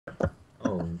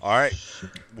All right,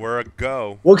 we're a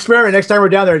go. We'll experiment next time we're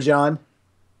down there, John.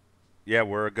 Yeah,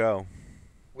 we're a go.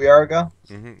 We are a go?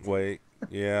 Wait.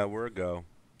 Yeah, we're a go.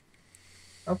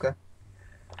 Okay.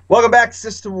 Welcome back,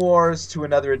 System Wars, to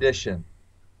another edition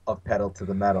of Pedal to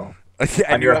the Metal.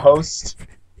 I'm your host.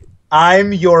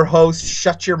 I'm your host.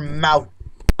 Shut your mouth.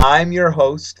 I'm your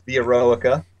host, the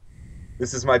Eroica.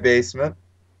 This is my basement.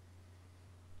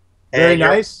 Very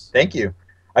nice. Thank you.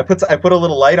 I put a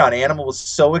little light on. Animal was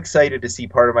so excited to see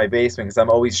part of my basement because I'm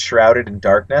always shrouded in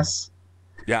darkness.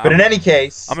 Yeah, but in any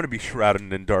case, I'm gonna be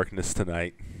shrouded in darkness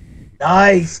tonight.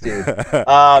 Nice, dude.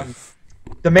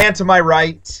 The man to my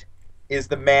right is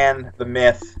the man, the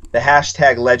myth, the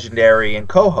hashtag legendary, and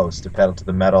co-host of Pedal to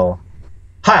the Metal,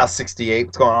 Heil68.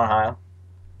 What's going on, Heil?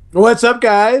 What's up,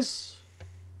 guys?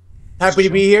 Happy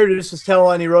to be here to just tell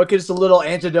on Eroica. Just a little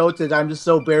antidote that I'm just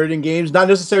so buried in games. Not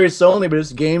necessarily Sony, but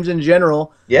just games in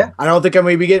general. Yeah. I don't think I'm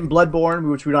going to be getting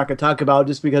Bloodborne, which we're not going to talk about,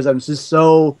 just because I'm just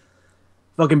so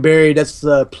fucking buried. That's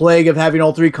the plague of having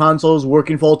all three consoles,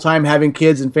 working full-time, having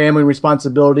kids and family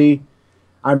responsibility.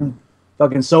 I'm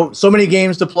fucking so many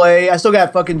games to play. I still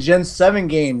got fucking Gen 7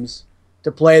 games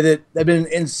to play that have been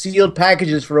in sealed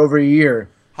packages for over a year.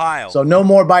 Heil. So no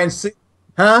more buying...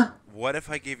 Huh? What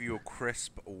if I gave you a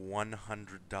crisp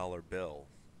 $100 bill?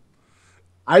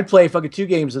 I'd play fucking 2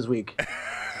 games this week.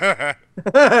 Yeah,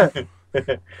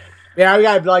 I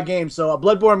got a lot of games. So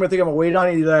Bloodborne, I'm going to wait on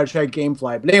it. Either I try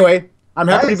Gamefly. But anyway, I'm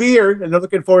happy to be here, and I'm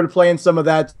looking forward to playing some of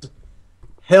that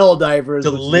Helldivers.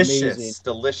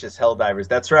 Delicious Helldivers.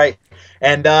 That's right.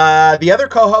 And the other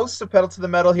co-host of Pedal to the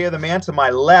Metal here, the man to my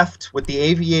left with the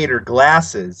aviator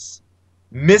glasses,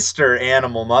 Mr.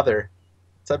 Animal Mother.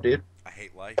 What's up, dude? I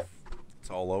hate life. It's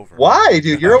all over. Why,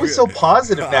 dude? You're always so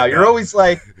positive now. You're always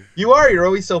like, you're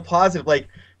always so positive. Like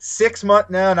 6 months,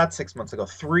 no, not 6 months ago,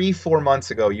 3-4 months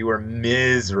ago, you were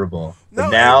miserable. No,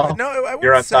 now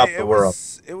you're on top of the world.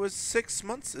 It was 6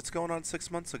 months. It's going on 6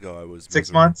 months ago. I was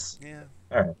 6 months. Yeah.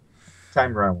 All right.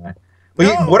 Time to run away.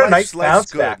 But what a nice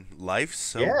bounce back. Life's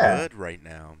so good right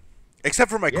now. Except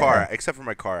for my car. Except for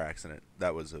my car accident.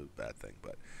 That was a bad thing,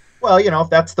 but. Well, if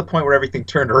that's the point where everything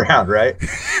turned around, right?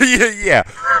 Yeah.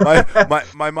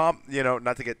 My mom,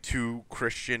 not to get too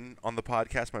Christian on the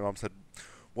podcast, my mom said,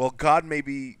 well, God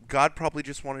probably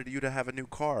just wanted you to have a new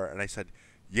car. And I said,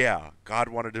 yeah, God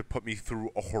wanted to put me through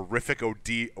a horrific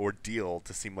ordeal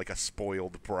to seem like a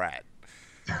spoiled brat.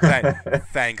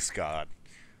 Thanks, God.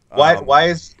 Why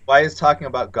is talking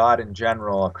about God in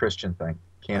general a Christian thing?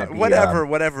 Can't it be,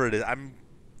 whatever it is.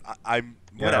 I'm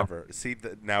whatever. See,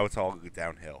 now it's all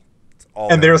downhill.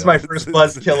 And there's my first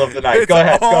buzzkill of the night. Go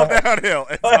ahead. Downhill.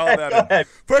 It's all downhill.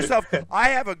 First off, I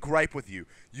have a gripe with you.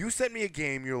 You sent me a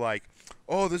game. You're like,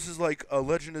 oh, this is like a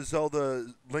Legend of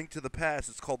Zelda: Link to the Past.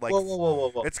 It's called like whoa.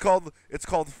 It's called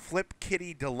Flip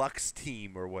Kitty Deluxe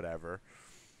Team or whatever.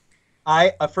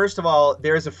 First of all,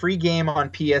 there's a free game on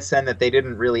PSN that they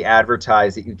didn't really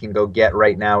advertise that you can go get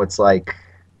right now. It's like,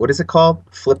 what is it called?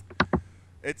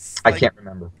 I can't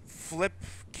remember. Flip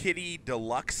Kitty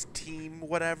Deluxe Team,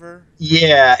 whatever.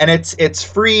 Yeah, and it's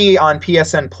free on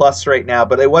PSN Plus right now,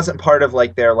 but it wasn't part of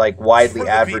like their like widely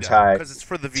advertised. Because it's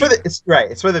for the Vita.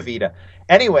 It's for the Vita.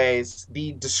 Anyways,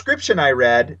 the description I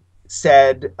read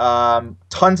said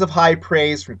tons of high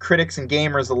praise from critics and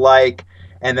gamers alike,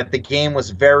 and that the game was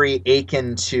very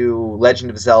akin to Legend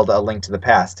of Zelda: A Link to the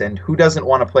Past. And who doesn't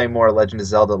want to play more Legend of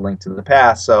Zelda: A Link to the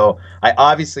Past? So I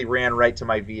obviously ran right to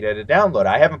my Vita to download.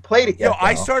 I haven't played it yet. No,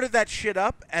 I started that shit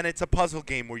up, and it's a puzzle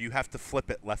game where you have to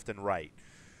flip it left and right.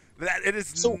 It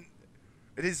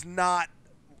is not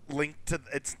linked to.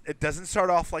 It doesn't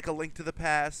start off like A Link to the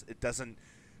Past. It doesn't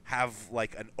have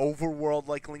like an overworld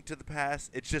like Link to the Past.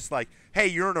 It's just like, hey,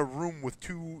 you're in a room with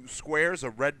 2 squares,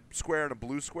 a red square and a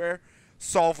blue square.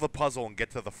 Solve the puzzle and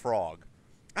get to the frog.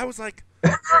 I was like,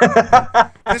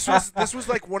 this was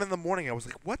like 1 a.m. I was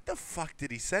like, what the fuck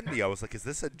did he send me? I was like, is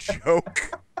this a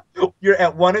joke? You're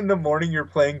at 1 a.m. You're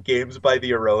playing games by the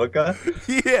Eroica.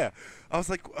 Yeah, I was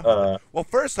like, well,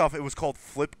 first off, it was called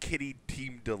Flip Kitty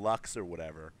Team Deluxe or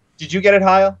whatever. Did you get it,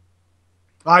 Heil?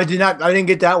 I didn't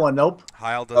get that one. Nope.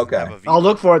 Heil doesn't have a Vita. I'll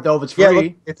look for it though if it's free. Yeah,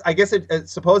 look, I guess it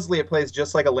supposedly it plays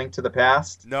just like A Link to the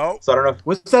Past. No. So I don't know.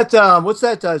 What's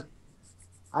that?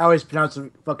 I always pronounce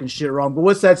the fucking shit wrong, but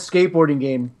what's that skateboarding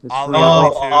game?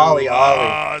 Ollie.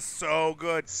 Oh, so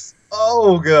good.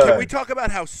 So good. Can we talk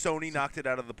about how Sony knocked it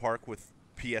out of the park with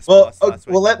PS Plus last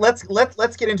week? Well, let's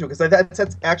get into it, because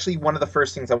that's actually one of the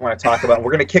first things I want to talk about.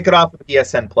 We're going to kick it off with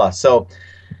PSN Plus. So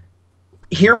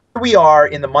here we are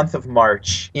in the month of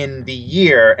March in the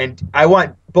year, and I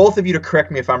want both of you to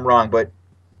correct me if I'm wrong, but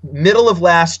middle of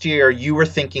last year, you were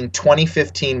thinking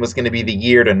 2015 was going to be the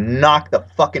year to knock the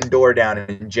fucking door down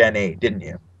in Gen 8, didn't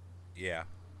you? Yeah.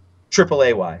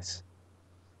 AAA wise.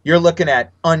 You're looking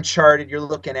at Uncharted, you're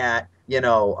looking at,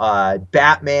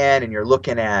 Batman, and you're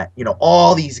looking at,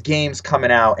 all these games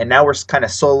coming out, and now we're kind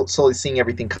of slowly seeing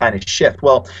everything kind of shift.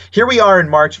 Well, here we are in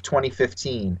March of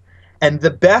 2015, and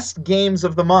the best games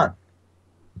of the month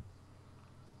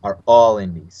are all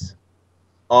indies.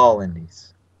 All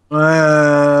indies.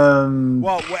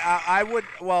 Well, I would.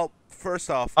 Well, first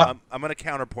off, I'm going to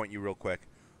counterpoint you real quick.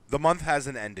 The month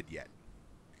hasn't ended yet.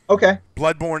 Okay.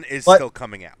 Bloodborne is still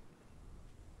coming out.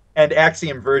 And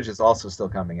Axiom Verge is also still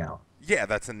coming out. Yeah,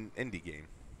 that's an indie game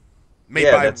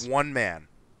made by one man.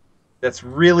 That's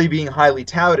really being highly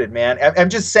touted, man. I'm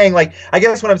just saying, like, I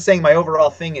guess what I'm saying, my overall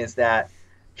thing is that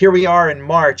here we are in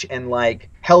March, and, like,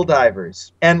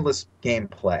 Helldivers, endless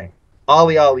gameplay.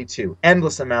 Ollie Ollie 2,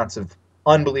 endless amounts of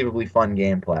unbelievably fun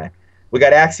gameplay. We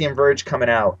got Axiom Verge coming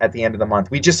out at the end of the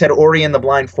month. We just had Ori and the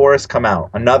Blind Forest come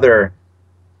out. Another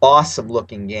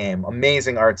awesome-looking game.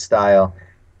 Amazing art style.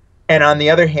 And on the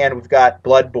other hand, we've got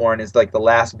Bloodborne is like the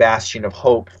last bastion of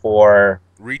hope for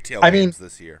retail games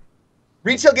this year.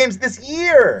 Retail games this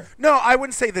year. No, I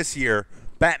wouldn't say this year.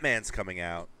 Batman's coming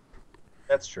out.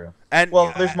 That's true. And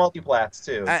there's multiplats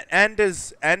too. And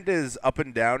as up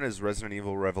and down as Resident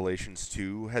Evil Revelations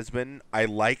 2 has been, I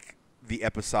like the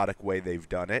episodic way they've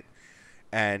done it.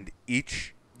 And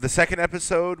the second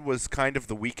episode was kind of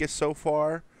the weakest so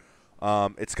far.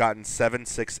 It's gotten 7,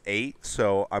 6, 8,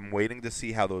 so I'm waiting to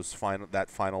see how that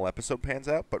final episode pans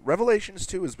out. But Revelations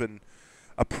 2 has been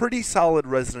a pretty solid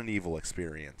Resident Evil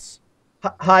experience.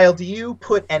 Heil, do you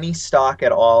put any stock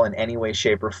at all in any way,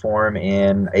 shape, or form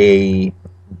in a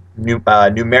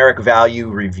numeric value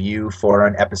review for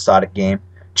an episodic game?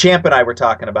 Champ and I were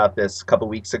talking about this a couple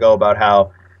weeks ago about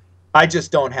how I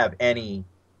just don't have any...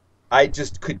 I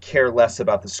just could care less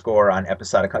about the score on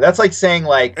episodic. That's like saying,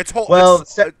 like,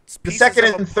 the second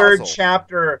and third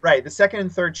chapter, right? The second and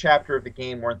third chapter of the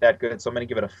game weren't that good, so I'm going to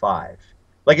give it a 5.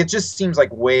 Like, it just seems like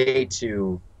way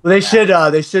too. Well,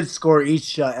 they should score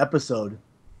each episode.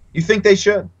 You think they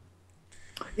should?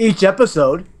 Each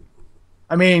episode.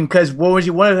 I mean, because what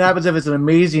happens if it's an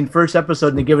amazing first episode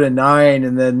and they give it a 9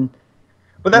 and then?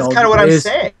 But that's kind of what I'm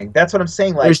saying. That's what I'm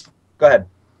saying. Like, go ahead.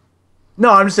 No,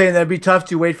 I'm just saying that'd be tough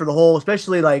to wait for the whole,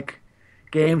 especially like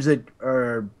games that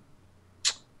are.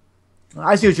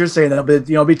 I see what you're saying, though, but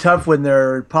it'd be tough when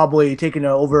they're probably taking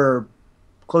over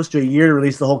close to a year to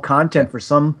release the whole content for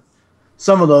some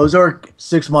of those, or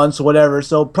 6 months or whatever.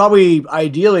 So probably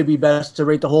ideally it'd be best to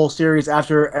rate the whole series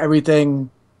after everything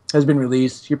has been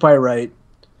released. You're probably right.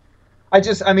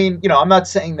 I mean, I'm not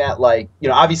saying that, like,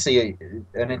 obviously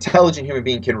an intelligent human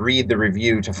being can read the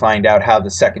review to find out how the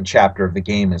second chapter of the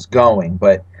game is going,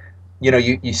 but,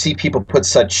 you see people put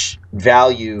such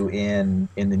value in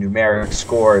the numeric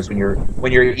scores when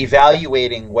you're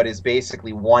evaluating what is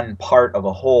basically one part of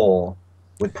a whole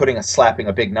with slapping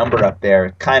a big number up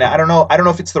there. Kind of, I don't know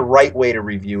if it's the right way to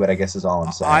review it, I guess is all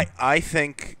I'm saying. I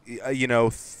think,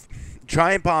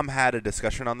 Giant Bomb had a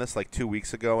discussion on this like 2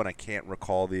 weeks ago, and I can't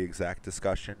recall the exact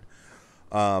discussion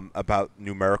about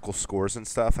numerical scores and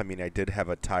stuff. I mean, I did have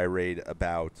a tirade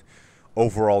about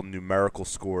overall numerical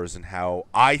scores and how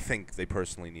I think they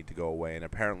personally need to go away, and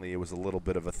apparently it was a little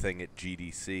bit of a thing at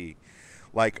GDC.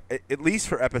 Like, at least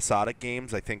for episodic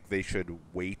games, I think they should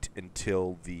wait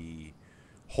until the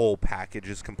whole package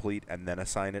is complete and then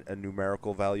assign it a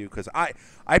numerical value, because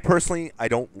I personally, I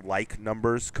don't like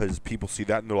numbers, because people see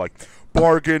that and they're like,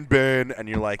 bargain bin, and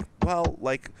you're like, well,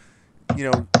 like,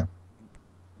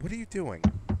 what are you doing?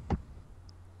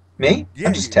 Me? Yeah,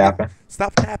 I'm just tapping.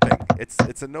 Stop tapping.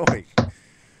 It's annoying.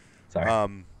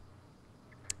 Sorry.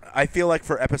 I feel like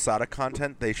for episodic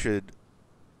content, they should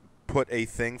put a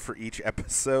thing for each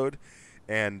episode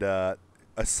and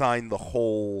assign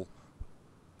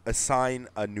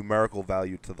a numerical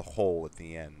value to the whole at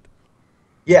the end.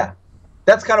 Yeah,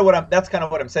 that's kind of what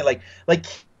I'm saying. Like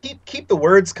keep the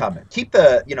words coming. Keep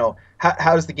the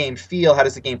how does the game feel? How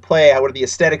does the game play? What are the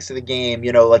aesthetics of the game?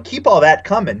 Like, keep all that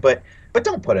coming. But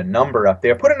don't put a number up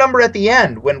there. Put a number at the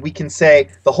end when we can say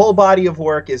the whole body of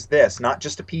work is this, not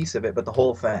just a piece of it, but the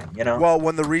whole thing. Well,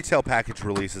 when the retail package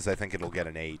releases, I think it'll get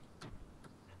an 8.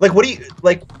 Like, what do you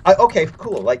like? Okay,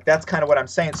 cool. Like, that's kind of what I'm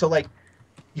saying. So, like,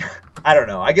 I don't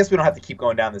know. I guess we don't have to keep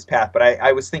going down this path, but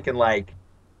I was thinking, like,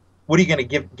 what are you going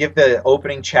to give the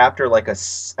opening chapter like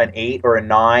an 8 or a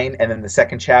 9, and then the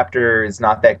second chapter is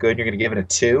not that good, and you're going to give it a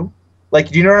 2? Like,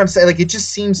 do you know what I'm saying? Like, it just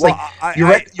seems like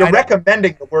you're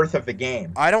recommending the worth of the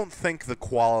game. I don't think the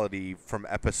quality from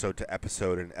episode to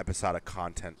episode and episodic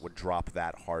content would drop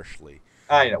that harshly.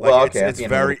 I know. Like Well, it's okay.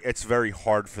 it's very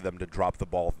hard for them to drop the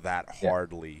ball that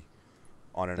hardly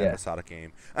on an Yeah. episodic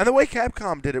game. And the way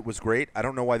Capcom did it was great. I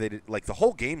don't know why they did. Like the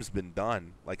whole game's been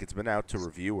done. Like it's been out to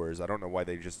reviewers. I don't know why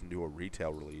they just didn't do a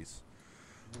retail release.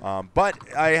 But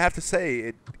I have to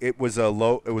say it was a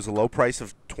low price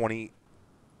of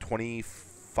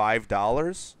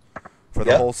 $25 for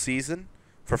the whole season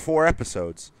for 4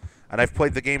 episodes, and I've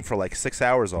played the game for like 6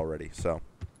 hours already. So.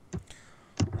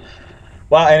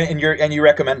 Well, and you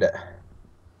recommend it.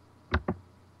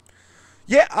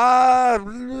 Yeah,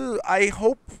 I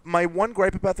hope my one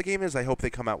gripe about the game is I hope they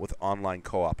come out with online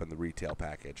co-op in the retail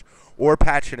package, or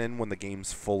patch it in when the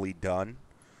game's fully done.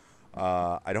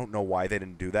 I don't know why they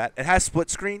didn't do that. It has split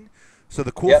screen, so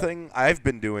the cool thing I've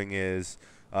been doing is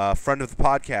a friend of the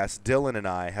podcast, Dylan, and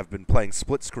I have been playing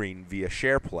split screen via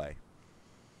SharePlay.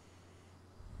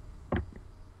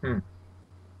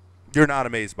 You're not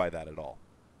amazed by that at all.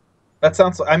 That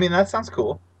sounds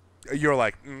cool. You're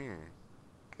like,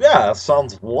 Yeah, that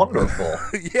sounds wonderful.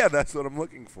 yeah, that's what I'm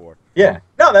looking for. Yeah.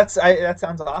 No, that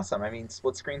sounds awesome. I mean,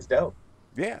 split screen's dope.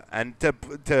 Yeah, and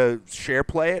to share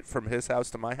play it from his house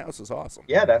to my house is awesome.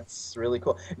 Yeah, that's really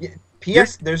cool. Yeah, You're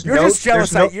just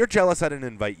jealous. You're jealous I didn't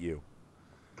invite you.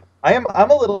 I'm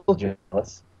a little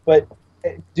jealous, but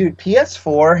dude,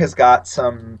 PS4 has got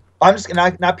some. I'm just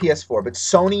not PS4, but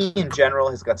Sony in general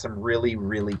has got some really,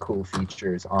 really cool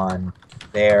features on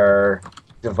their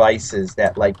devices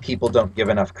that like people don't give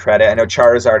enough credit. I know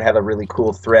Charizard had a really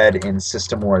cool thread in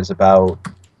System Wars about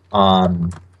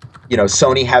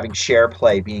Sony having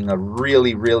SharePlay being a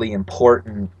really, really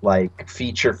important like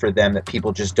feature for them that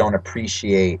people just don't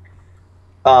appreciate.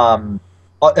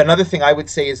 Another thing I would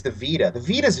say is the Vita. The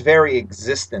Vita's very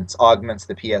existence augments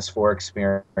the PS4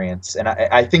 experience, and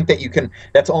I think that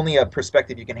that's only a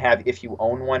perspective you can have if you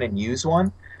own one and use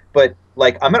one. But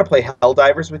like, I'm gonna play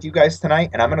Helldivers with you guys tonight,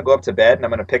 and I'm gonna go up to bed and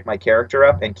I'm gonna pick my character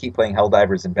up and keep playing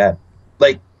Helldivers in bed.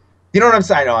 Like, you know what I'm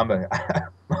saying? I know I'm a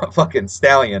fucking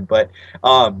stallion, but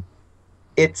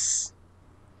it's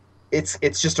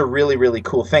just a really, really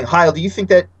cool thing. Heil, do you think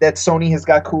that Sony has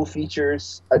got cool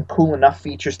features, cool enough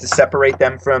features to separate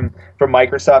them from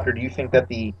Microsoft, or do you think that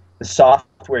the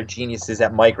software geniuses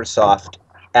at Microsoft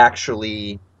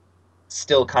actually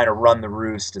still kind of run the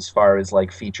roost as far as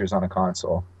like features on a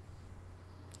console?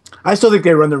 I still think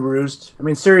they run the roost. I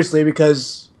mean, seriously,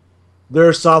 because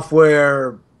their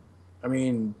software. I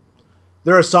mean,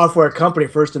 they're a software company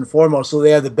first and foremost, so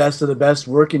they have the best of the best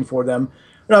working for them.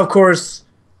 Now, of course,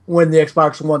 when the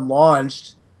Xbox One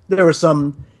launched, there were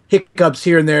some hiccups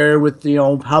here and there with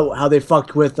how they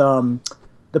fucked with the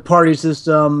party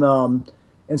system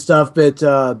and stuff. But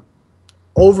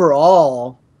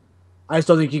overall, I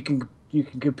still think you can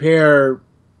compare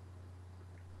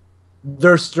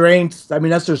their strength. I mean,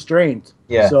 that's their strength.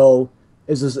 Yeah. So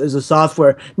is a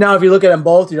software. Now, if you look at them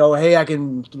both, hey, I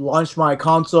can launch my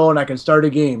console and I can start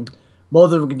a game.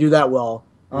 Both of them can do that well.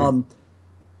 I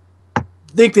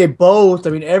think they both. I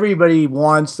mean, everybody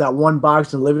wants that one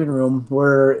box in the living room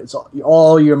where it's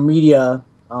all your media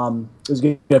is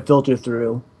going to filter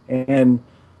through. And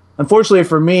unfortunately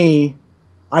for me,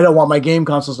 I don't want my game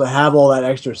consoles to have all that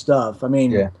extra stuff. I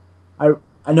mean, I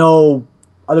know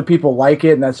other people like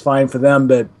it, and that's fine for them.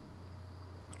 But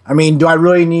I mean, do I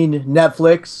really need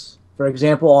Netflix, for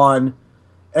example, on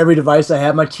every device I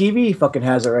have? My TV fucking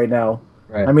has it right now.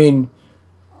 Right. I mean,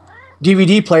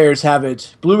 DVD players have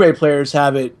it, Blu-ray players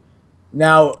have it.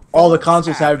 Now all the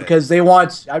consoles have it because they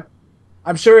want.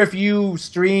 I'm sure if you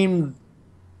stream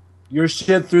your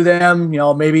shit through them,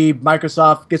 maybe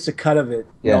Microsoft gets a cut of it.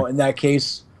 In that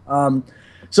case.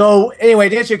 So anyway,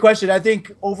 to answer your question, I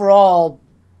think overall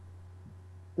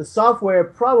the software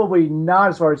probably not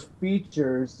as far as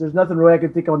features. There's nothing really I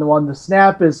can think of on the one. The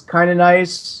Snap is kind of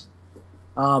nice,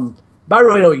 but I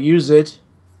really don't use it.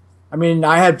 I mean,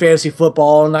 I had fantasy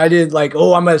football, and I did I'm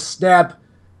gonna snap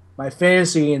my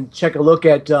fantasy and check a look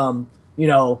at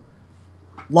live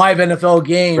NFL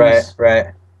games.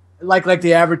 Right. Like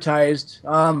they advertised.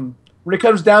 When it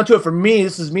comes down to it, for me,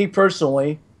 this is me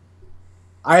personally.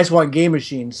 I just want Game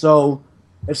Machine. So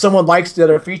if someone likes the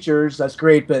other features, that's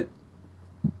great. But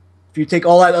if you take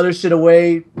all that other shit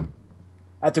away,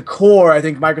 at the core, I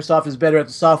think Microsoft is better at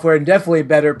the software and definitely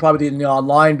better probably in the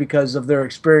online because of their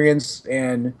experience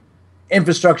and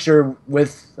infrastructure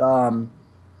with the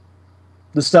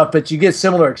stuff. But you get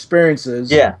similar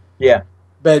experiences. Yeah.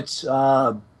 But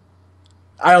I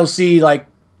don't see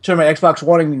turn my Xbox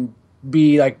One and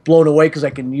be blown away because I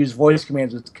can use voice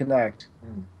commands with Kinect.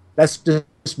 That's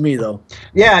just me though.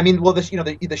 Yeah, I mean, well, the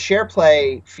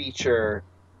SharePlay feature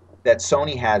that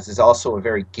Sony has is also a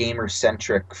very gamer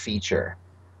centric feature,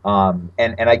 and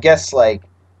I guess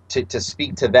to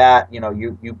speak to that,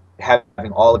 you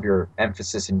having all of your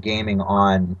emphasis in gaming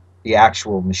on the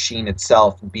actual machine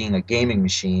itself being a gaming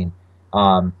machine,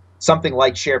 something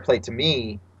like SharePlay to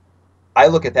me, I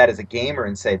look at that as a gamer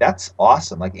and say that's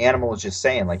awesome. Like Animal was just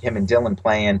saying, like him and Dylan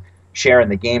playing, sharing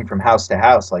the game from house to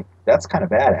house, like that's kind of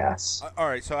badass. All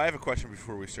right, so I have a question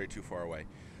before we stray too far away.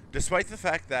 Despite the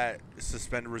fact that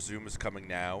Suspend Resume is coming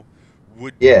now,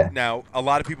 Yeah. now a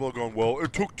lot of people are going, well,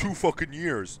 it took 2 fucking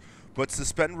years, but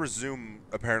Suspend Resume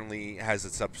apparently has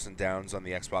its ups and downs on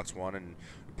the Xbox One, and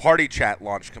Party Chat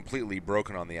launched completely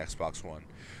broken on the Xbox One.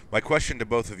 My question to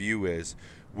both of you is,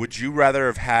 would you rather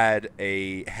have had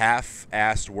a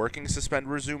half-assed working Suspend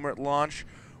Resume at launch,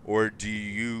 or do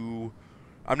you...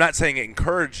 I'm not saying it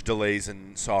encouraged delays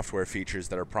in software features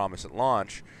that are promised at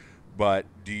launch, but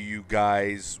would you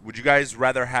guys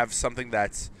rather have something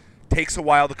that takes a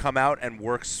while to come out and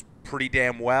works pretty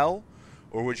damn well,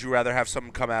 or would you rather have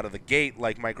something come out of the gate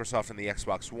like Microsoft and the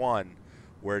Xbox One,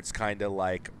 where it's kind of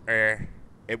like,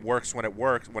 it works when it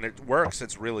works. When it works,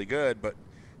 it's really good, but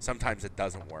sometimes it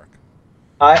doesn't work.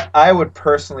 I would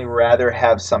personally rather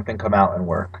have something come out and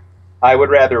work. I would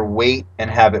rather wait and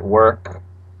have it work.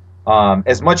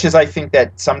 As much as I think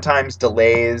that sometimes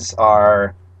delays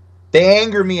they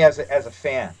anger me as a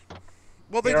fan.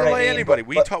 Well, they You know what I delay mean? anybody.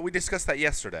 But We discussed that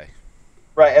yesterday.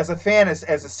 right, as a fan, as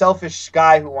a selfish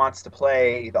guy who wants to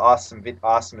play the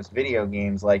awesomest video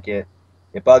games, like it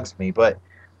bugs me. But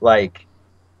like,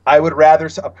 I would rather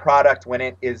a product when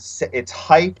it's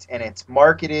hyped and it's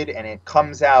marketed and it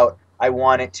comes out. I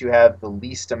want it to have the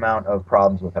least amount of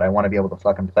problems with it. I want to be able to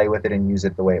fucking play with it and use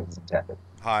it the way it was intended.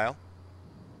 Kyle?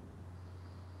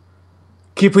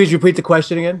 Can you please repeat the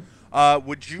question again?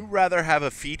 Would you rather have a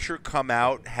feature come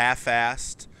out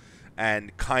half-assed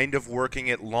and kind of working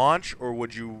at launch, or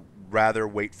would you rather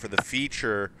wait for the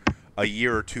feature a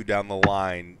year or two down the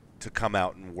line to come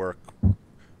out and work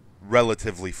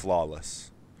relatively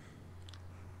flawless?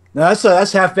 No,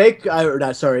 that's half baked. Or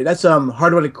not, sorry. That's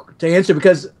hard one to answer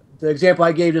because the example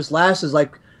I gave just last is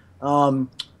like the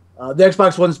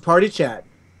Xbox One's Party Chat.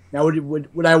 Now,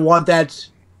 would I want that?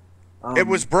 It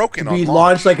was broken to be on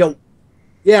launched launch. like a.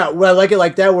 Yeah, would I like it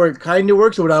like that where it kind of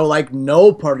works, or would I like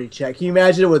no Party Chat? Can you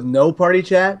imagine it with no Party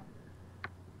Chat?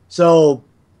 So,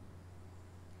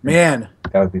 man,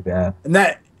 That would be bad. in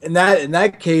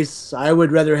that case, I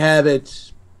would rather have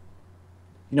it,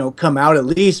 come out at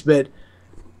least. But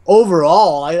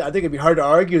overall, I think it'd be hard to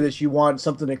argue that you want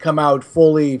something to come out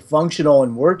fully functional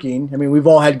and working. I mean, we've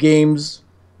all had games,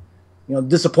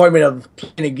 disappointment of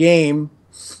playing a game,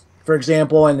 for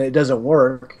example, and it doesn't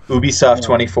work. Ubisoft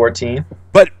 2014.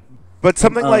 But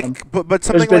something but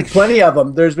something There's been like plenty of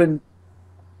them. There's been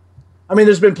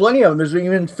plenty of them. There's been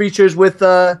even features with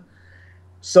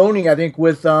Sony. I think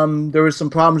with there was some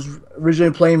problems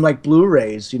originally playing like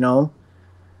Blu-rays. You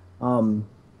wonder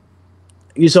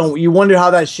how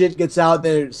that shit gets out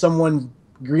there. Someone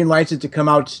green lights it to come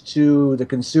out to the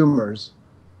consumers.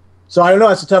 So I don't know.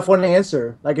 That's a tough one to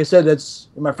answer. Like I said, that's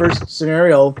in my first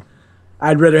scenario.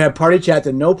 I'd rather have Party Chat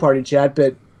than no Party Chat,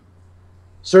 but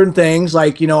certain things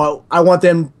like I want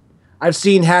them. I've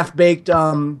seen half-baked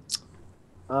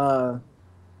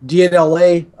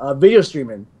DNLA video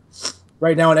streaming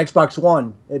right now on Xbox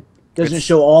One. It doesn't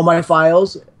show all my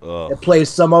files. Ugh. It plays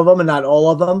some of them and not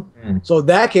all of them. So in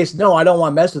that case, no, I don't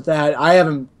want to mess with that. I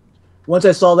haven't. Once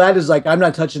I saw that, it's like I'm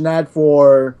not touching that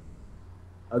for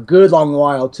a good long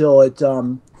while till it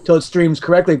streams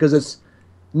correctly, because it's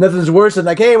nothing's worse than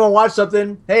like, hey, I want to watch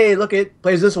something. Hey, look, it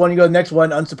plays this one. You go to the next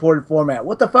one, unsupported format.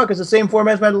 What the fuck? It's the same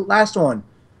format as my last one.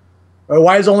 Or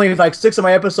why is only like 6 of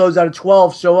my episodes out of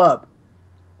 12 show up?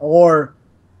 Or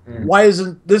why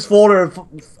isn't this folder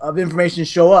of information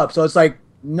show up? So it's like,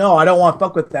 no, I don't want to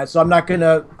fuck with that. So I'm not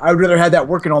gonna. I would rather have that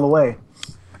working all the way.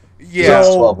 yeah.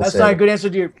 So that's not a good answer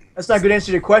to your. That's not a good answer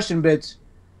to your question. But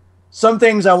some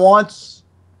things I want,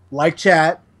 like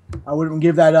chat, I wouldn't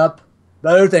give that up. The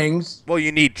other things, Well,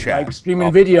 you need chat. like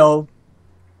streaming video,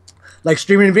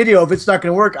 if it's not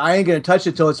going to work, I ain't going to touch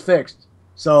it till it's fixed.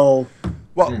 So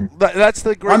Well, that's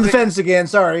the great on the thing. fence again.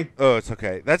 Sorry. Oh, it's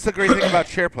okay. That's the great thing about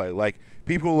SharePlay. Like,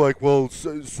 people are like, well,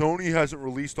 Sony hasn't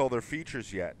released all their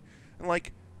features yet. And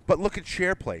like, but look at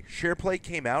SharePlay. SharePlay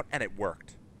came out and it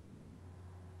worked.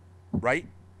 Right?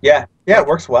 Yeah, it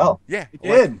works well. Yeah. It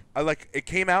did. It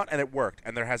came out and it worked,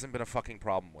 and there hasn't been a fucking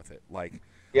problem with it. Like,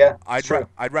 Yeah, I'd true.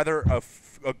 rather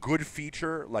a good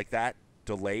feature like that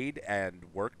delayed and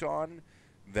worked on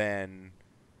than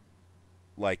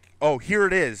like, oh, here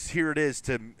it is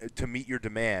to meet your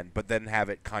demand, but then have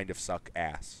it kind of suck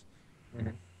ass.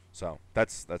 So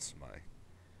that's my.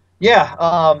 Yeah,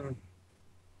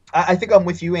 I think I'm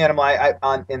with you, Animal. I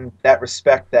on in that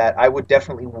respect that I would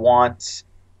definitely want.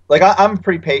 Like I'm a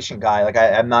pretty patient guy. Like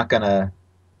I'm not gonna.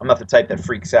 I'm not the type that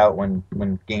freaks out when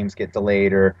games get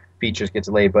delayed or features get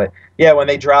delayed. But yeah, when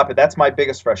they drop it, that's my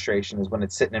biggest frustration is when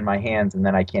it's sitting in my hands and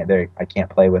then I can't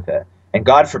play with it. And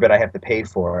God forbid I have to pay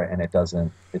for it and it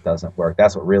doesn't work.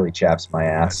 That's what really chaps my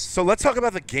ass. So let's talk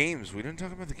about the games. We didn't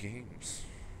talk about the games.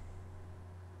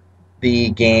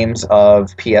 The games of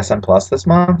PSN Plus this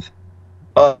month.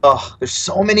 Oh, there's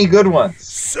so many good ones.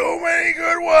 So many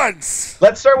good ones.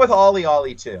 Let's start with Ollie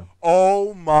Ollie 2.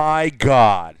 Oh my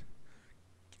god.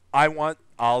 I want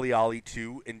Ollie Ollie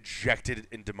 2 injected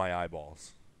into my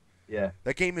eyeballs. Yeah,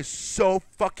 That game is so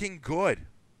fucking good.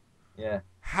 yeah.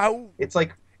 How It's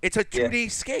like, it's a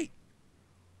 2D skate.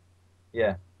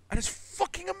 yeah, And it's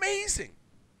fucking amazing.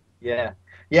 yeah,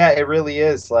 yeah. It really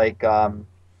is. Like, man,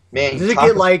 Does it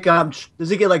get like does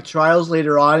it get like trials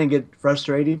later on and get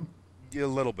frustrating? Yeah, a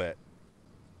little bit.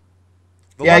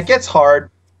 Yeah, it gets hard.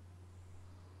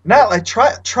 Not like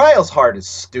trials hard is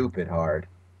stupid hard.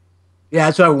 Yeah,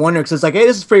 that's what I wonder. Because it's like, hey,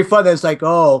 this is pretty fun. Then it's like,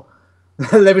 oh,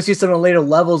 let me see some of the later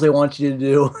levels they want you to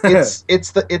do.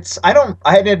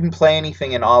 I didn't play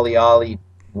anything in Ollie Ollie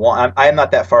 1. I'm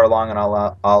not that far along in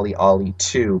Ollie Ollie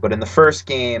 2, but in the first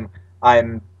game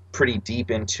I'm pretty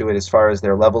deep into it as far as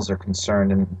their levels are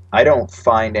concerned, and I don't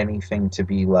find anything to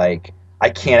be like I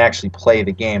can't actually play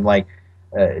the game. Like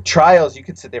Trials, you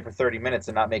could sit there for 30 minutes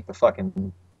and not make the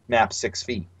fucking map 6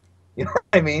 feet. You know what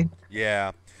I mean?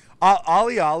 Yeah.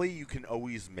 Ollie Ollie, you can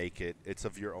always make it. It's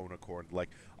of your own accord. Like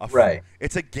Right.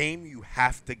 It's a game you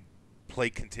have to play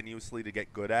continuously to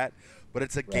get good at, but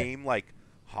it's a game like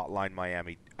Hotline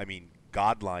Miami. I mean,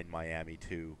 Godline Miami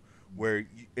too, where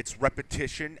it's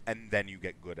repetition and then you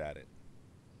get good at it.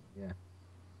 Yeah.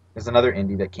 There's another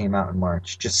indie that came out in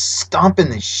March, just stomping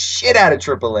the shit out of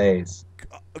AAA's.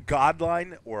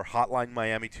 Godline or Hotline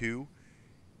Miami 2.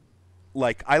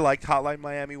 Like, I liked Hotline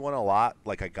Miami 1 a lot.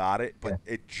 Like, I got it, but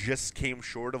it just came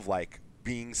short of, like,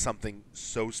 being something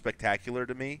so spectacular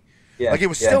to me. Yeah. Like, it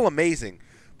was still amazing,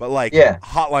 but, like,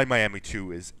 Hotline Miami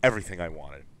 2 is everything I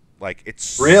wanted. Like,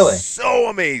 it's really so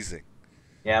amazing.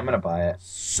 Yeah, I'm going to buy it.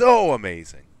 So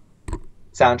amazing.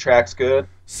 Soundtrack's good?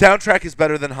 Soundtrack is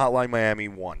better than Hotline Miami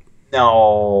 1.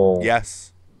 No.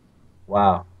 Yes.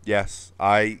 Wow. Yes.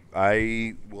 I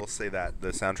will say that. The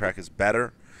soundtrack is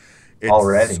better.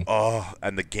 Already. Oh,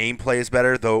 and the gameplay is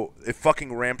better, though it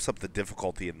fucking ramps up the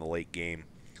difficulty in the late game.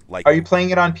 Like, are you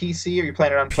playing it on PC or are you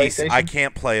playing it on PlayStation? I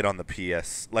can't play it on the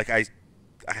PS. Like, I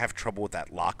have trouble with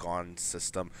that lock-on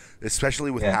system, especially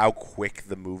with how quick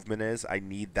the movement is. I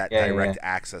need that direct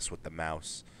access with the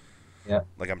mouse. Yeah.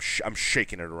 Like, I'm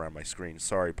shaking it around my screen.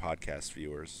 Sorry, podcast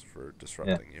viewers, for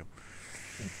disrupting you.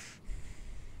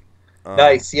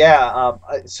 Nice, yeah.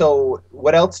 So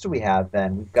what else do we have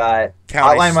then? We've got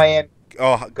Hotline Miami.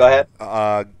 Oh, go ahead.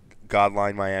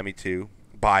 Godline Miami 2.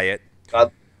 Buy it.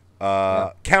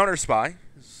 Counter Spy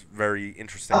is very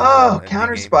interesting. Oh,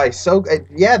 Counter Spy. So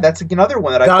yeah, that's another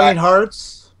one that I Valiant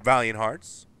Hearts. Valiant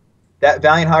Hearts. That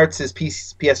Valiant Hearts is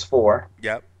PS4.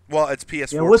 Yep. Well, it's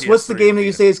PS4. Yeah, what's the game that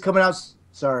you say is coming out?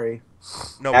 Sorry.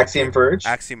 No, Axiom Verge.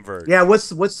 Axiom Verge. Yeah,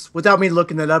 what's without me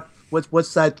looking it up?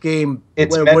 What's that game?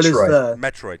 It's Metroid. What is the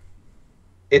Metroid.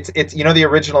 It's you know the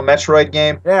original Metroid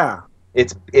game? Yeah.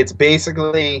 It's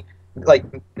basically like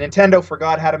Nintendo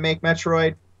forgot how to make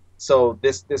Metroid, so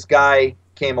this guy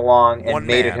came along and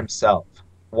made it himself.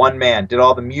 One man did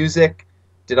all the music,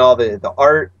 did all the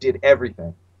art, did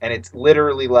everything, and it's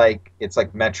literally like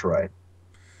Metroid.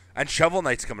 And Shovel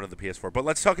Knight's coming to the PS4. But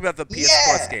let's talk about the PS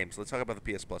Plus games. Let's talk about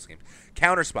the PS Plus games.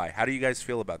 Counter Spy. How do you guys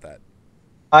feel about that?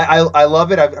 I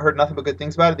love it. I've heard nothing but good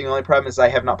things about it. The only problem is I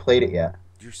have not played it yet.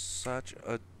 You're such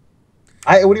a...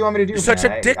 what do you want me to do? You're such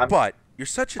a dick butt. You're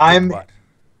such a dick butt.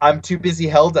 I'm too busy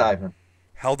hell diving.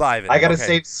 Hell diving. I gotta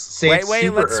save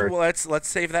let's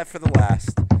save that for the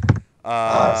last.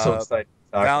 So excited.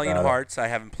 Valiant Hearts. I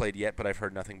haven't played yet, but I've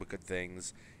heard nothing but good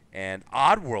things. And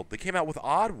Oddworld. They came out with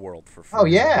Oddworld for free. Oh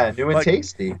yeah, new and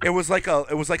tasty. It was like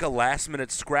a last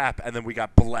minute scrap, and then we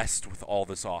got blessed with all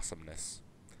this awesomeness.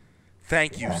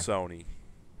 Thank you, Sony.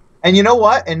 And you know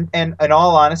what? And in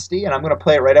all honesty, and I'm going to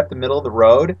play it right up the middle of the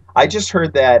road. I just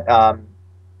heard that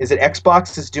is it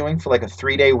Xbox is doing for like a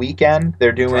 3-day weekend?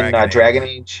 They're doing Dragon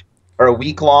Age, or a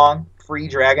week-long free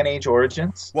Dragon Age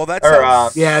Origins. Well, that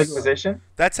sounds Inquisition.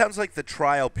 That sounds like the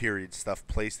trial period stuff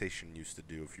PlayStation used to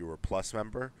do if you were a Plus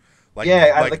member. Like,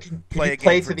 can you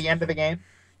play to the end of the game?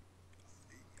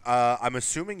 I'm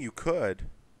assuming you could.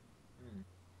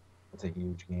 It's a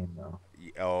huge game, though.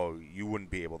 Oh, you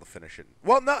wouldn't be able to finish it.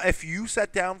 Well, no, if you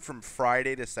sat down from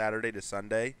Friday to Saturday to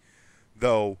Sunday,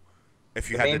 though, If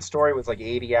you The had main to, story was like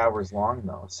 80 hours long,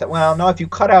 though. So, well, no, if you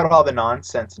cut out all the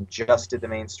nonsense and just did the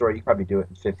main story, you could probably do it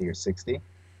in 50 or 60.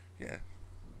 yeah,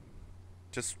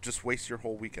 just waste your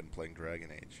whole weekend playing Dragon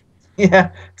Age.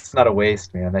 Yeah, it's not a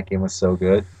waste, man. That game was so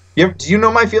good. Do you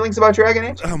know my feelings about Dragon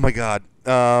Age? Oh my god.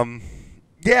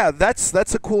 Yeah, that's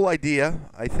a cool idea.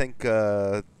 I think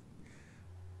that's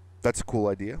a cool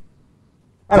idea.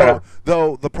 I don't know.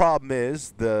 Though the problem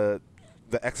is the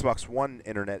Xbox One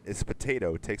internet is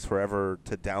potato. It takes forever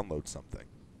to download something.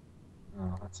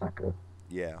 Oh, that's not good.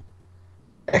 Yeah.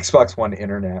 Xbox One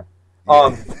internet.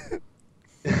 Yeah.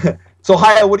 So,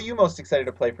 Haya, what are you most excited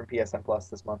to play from PSN Plus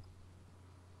this month?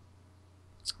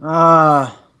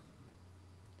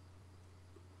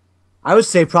 I would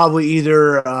say probably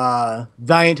either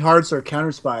Valiant Hearts or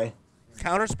Counter Spy.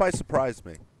 Counter Spy surprised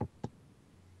me.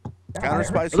 Counter Yeah,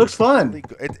 Spy. It looks fun.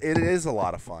 It is a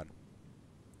lot of fun.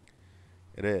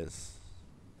 It is.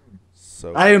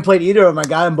 So I haven't played either of them. I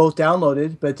got them both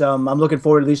downloaded, but I'm looking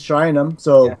forward to at least trying them.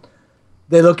 So Yeah.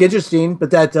 they look interesting. But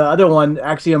that other one,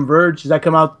 Axiom Verge, does that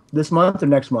come out this month or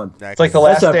next month? next, It's like the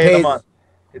That's last a day of the paid- month.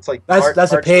 It's like That's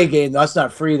a March pay 1st. game. That's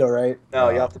not free though, right? No,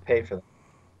 you have to pay for that.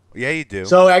 Yeah, you do.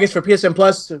 So I guess for PSN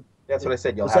Plus, That's what I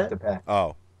said. You'll What's have that? to pay.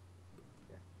 Oh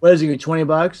what is it?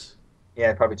 $20?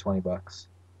 Yeah, probably $20.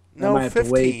 no, might have to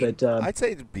 15. wait, but, I'd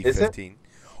say it'd be Is it? 15.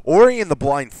 Ori and the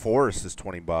Blind Forest is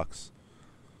 $20.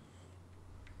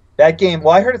 That game.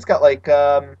 Well, I heard it's got like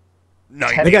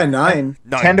 90, They got 9.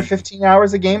 10 to 15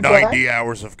 hours of gameplay. 90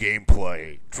 hours of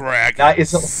gameplay.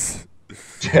 Dragons.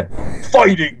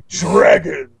 Fighting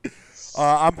dragons.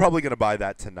 I'm probably gonna buy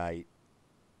that tonight.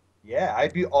 Yeah,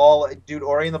 I'd be all, dude.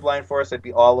 Ori and the Blind Forest. I'd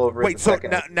be all over it. Wait, the so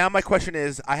second. now my question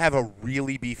is, I have a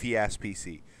really beefy ass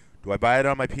PC. Do I buy it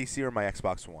on my PC or my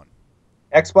Xbox One?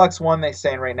 Xbox One, they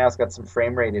saying right now, it's got some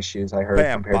frame rate issues. I heard.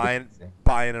 Bam, compared to PC.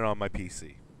 buying it on my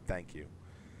PC. Thank you.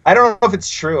 I don't know if it's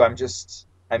true.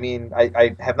 I mean,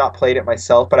 I have not played it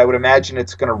myself, but I would imagine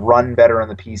it's going to run better on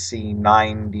the PC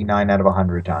 99 out of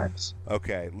 100 times.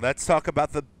 Okay, let's talk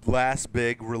about the last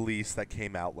big release that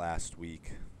came out last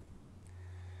week.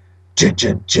 Jin,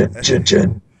 jin, jin, jin,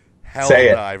 jin. Say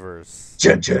it. Helldivers.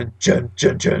 Jin, jin, jin,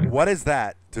 jin, jin. What is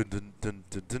that? Dun, dun, dun,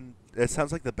 dun, dun. It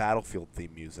sounds like the Battlefield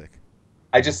theme music.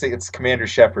 I just think it's Commander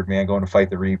Shepard, man, going to fight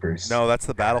the Reapers. No, that's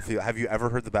the Battlefield. Have you ever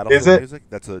heard the Battlefield it? music?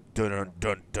 That's a dun dun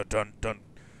dun dun dun dun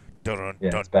dun Yeah,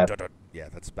 dun it's bad. dun dun. Yeah,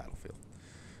 that's Battlefield.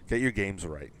 Get your games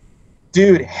right.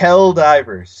 Dude,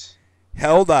 Helldivers.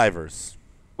 Helldivers.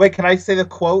 Wait, can I say the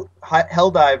quote?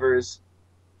 Helldivers,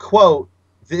 quote,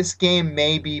 this game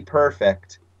may be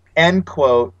perfect, end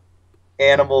quote,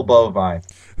 animal bovine.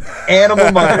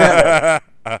 Animal mother.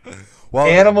 well,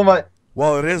 Animal mother.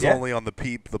 well, it is Yeah. only on the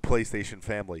PlayStation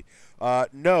family.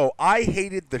 No, I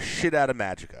hated the shit out of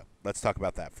Magicka. Let's talk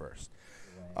about that first.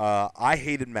 I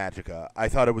hated Magicka. I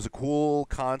thought it was a cool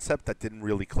concept that didn't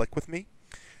really click with me.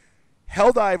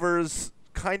 Helldivers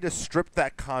kind of stripped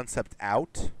that concept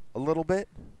out a little bit.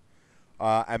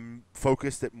 I'm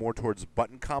focused it more towards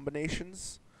button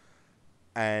combinations,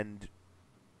 and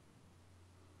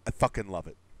I fucking love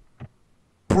it.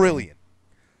 Brilliant.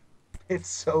 It's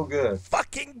so good.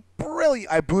 Fucking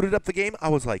brilliant. I booted up the game. I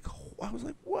was like,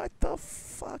 what the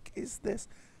fuck is this?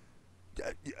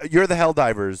 You're the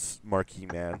Helldivers marquee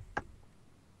man.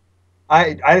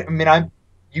 I mean,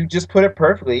 you just put it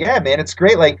perfectly. Yeah, man, it's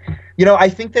great. Like, you know, I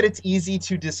think that it's easy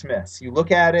to dismiss. You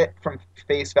look at it from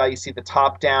face value, you see the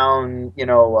top-down, you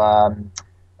know,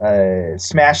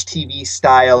 Smash TV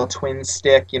style twin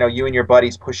stick. You know, you and your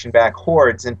buddies pushing back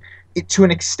hordes, and to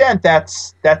an extent,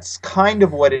 that's kind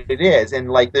of what it is.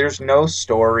 And like, there's no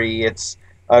story. It's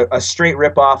a straight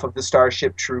rip-off of the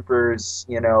Starship Troopers.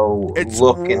 You know, It's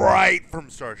look and right from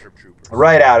Starship Troopers.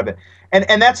 right out of it.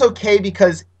 And that's okay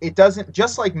because it doesn't,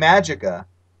 just like Magicka,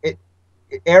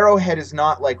 Arrowhead is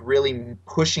not like really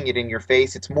pushing it in your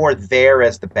face. It's more there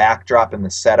as the backdrop and the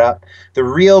setup. The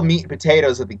real meat and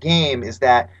potatoes of the game is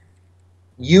that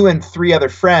you and 3 other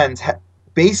friends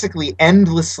basically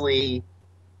endlessly,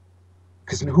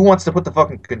 because who wants to put the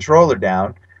fucking controller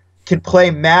down, can play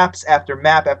maps after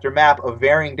map after map of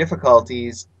varying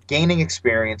difficulties, gaining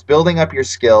experience, building up your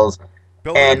skills,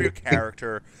 Building and up your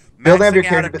character, building up your maxing out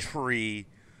character, a tree.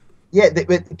 yeah, the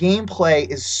gameplay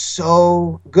is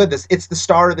so good. It's the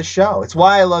star of the show. It's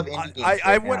why I love indie games.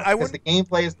 I because wouldn't- the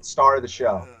gameplay is the star of the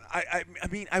show. I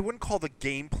mean, I wouldn't call the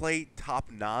gameplay top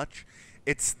notch.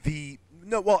 It's the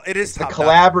it is It's the top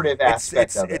collaborative notch.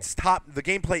 aspect of it. It's top. The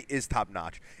gameplay is top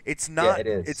notch. It's not. it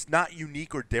is. It's not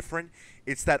unique or different.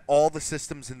 It's that all the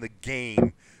systems in the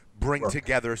game bring Work.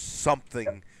 together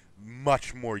something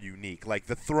much more unique. Like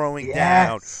the throwing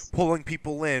down, Yes. pulling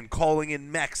people in, calling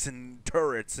in mechs and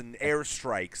turrets and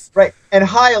airstrikes. Right. And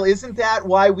Heil, isn't that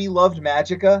why we loved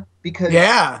Magicka? Because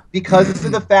Yeah. because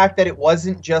of the fact that it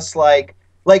wasn't just like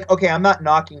okay, I'm not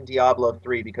knocking Diablo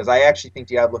 3 because I actually think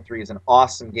Diablo 3 is an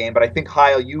awesome game, but I think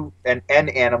Heil, you and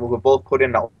Animal, who have both put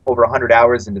in over 100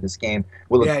 hours into this game,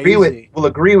 will Yeah,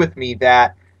 agree with me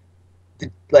that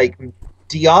like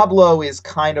Diablo is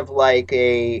kind of like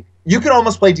you can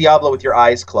almost play Diablo with your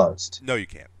eyes closed. No, you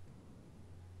can't.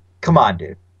 Come on,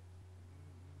 dude.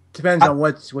 Depends on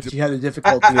what you have the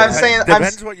difficulty. I'm at. saying-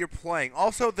 Depends what you're playing.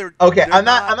 Also, they're Okay, they're I'm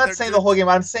not saying the whole game.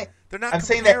 I'm saying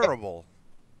saying that comparable.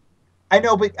 I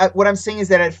know, but what I'm saying is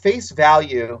that at face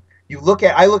value,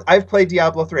 I've played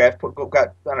Diablo 3.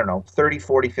 Got, I don't know, 30,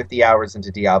 40, 50 hours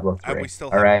into Diablo 3. And we still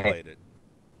all haven't right? played it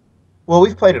Well,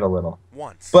 we've played it a little.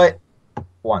 once. But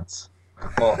once.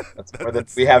 Well, that's more than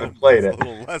we haven't played it. A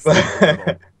little less than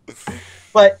a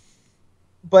little.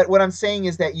 But what I'm saying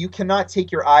is that you cannot take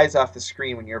your eyes off the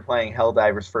screen when you're playing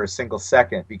Helldivers for a single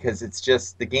second because it's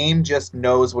just the game just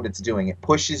knows what it's doing. It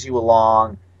pushes you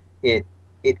along. It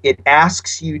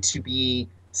asks you to be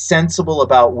sensible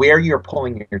about where you're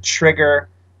pulling your trigger,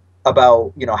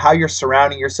 about how you're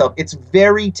surrounding yourself. It's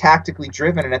very tactically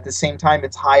driven, and at the same time,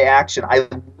 it's high action. I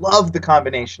love the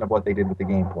combination of what they did with the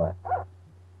gameplay.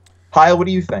 Kyle, what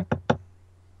do you think?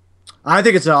 I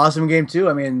think it's an awesome game too.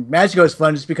 I mean, Magicka is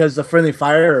fun just because the friendly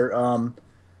fire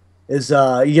is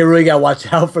you really gotta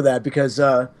watch out for that because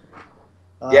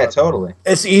Yeah, totally.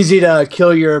 it's easy to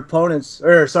kill your opponents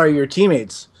your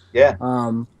teammates. Yeah.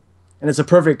 And it's a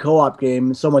perfect co-op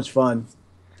game. It's so much fun.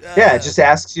 Yeah, it just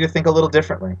asks you to think a little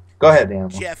differently. Go ahead, Animal.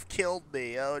 Jeff killed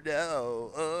me. Oh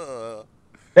no.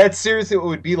 That's seriously what it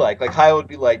would be like. Like Kyle would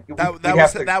be like,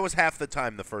 That was half the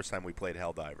time the first time we played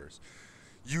Helldivers.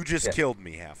 You just killed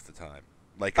me half the time,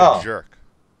 like a jerk.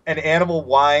 An Animal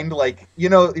whined like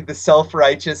the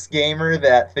self-righteous gamer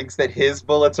that thinks that his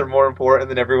bullets are more important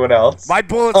than everyone else. My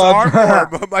bullets are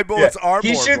more. My bullets are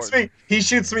He more. shoots me. He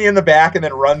shoots me in the back and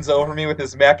then runs over me with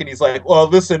his mech, and he's like, "Well,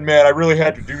 listen, man, I really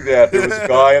had to do that. There was a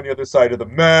guy on the other side of the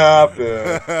map."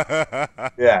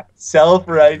 Yeah,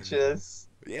 self-righteous.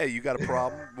 Yeah, you got a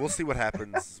problem. We'll see what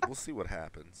happens. You'll see.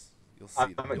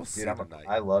 You'll see tonight.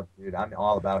 I'm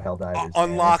all about Helldivers.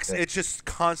 Unlocks. It's just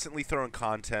constantly throwing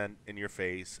content in your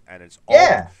face, and it's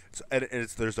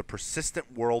there's a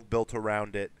persistent world built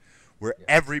around it, where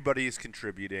everybody is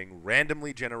contributing.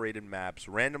 Randomly generated maps,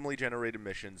 randomly generated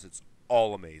missions. It's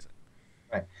all amazing.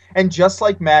 Right, and just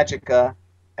like Magicka,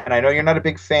 and I know you're not a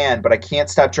big fan, but I can't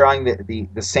stop drawing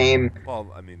the same.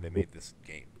 Well, I mean, they made this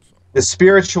game. So. The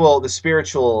spiritual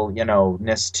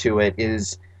ness to it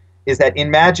is that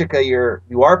in Magicka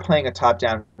you are playing a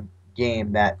top-down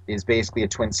game that is basically a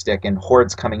twin stick and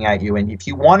hordes coming at you, and if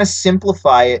you want to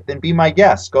simplify it, then be my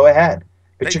guest. Go ahead,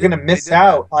 but you're going to miss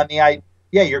out on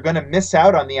you're going to miss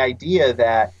out on the idea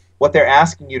that what they're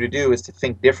asking you to do is to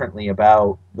think differently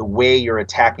about the way you're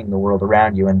attacking the world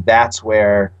around you, and that's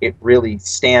where it really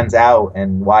stands out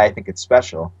and why I think it's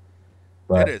special.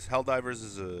 But, it is. Helldivers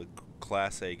is a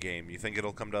Class A game. You think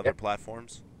it'll come to other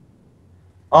platforms?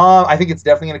 I think it's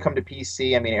definitely going to come to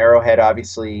PC. I mean, Arrowhead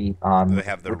obviously. They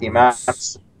have their with the roots.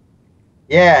 amounts.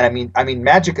 Yeah, and I mean,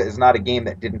 Magicka is not a game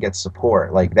that didn't get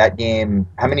support. Like that game,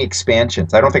 how many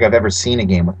expansions? I don't think I've ever seen a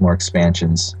game with more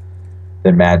expansions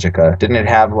than Magicka. Didn't it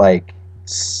have like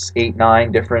 8,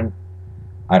 9 different?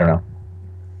 I don't know.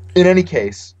 In any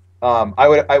case, I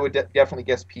would definitely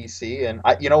guess PC, and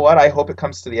you know what? I hope it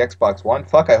comes to the Xbox One.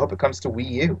 Fuck, I hope it comes to Wii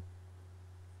U.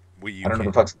 Wii U I don't know if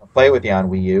the fuck's gonna play with you on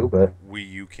Wii U, but Wii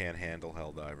U can't handle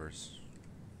Helldivers.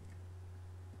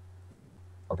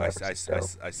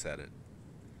 Helldivers I said it.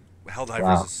 Helldivers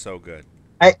Wow. is so good.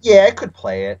 I could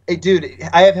play it. Hey, dude,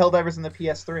 I have Helldivers in the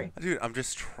PS3. Dude, I'm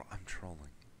trolling.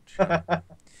 Chill.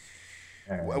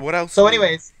 Right. What else? So,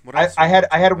 anyways, what else I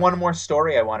had one more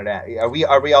story I wanted to add.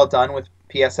 Are we all done with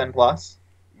PSN Plus?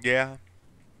 Yeah.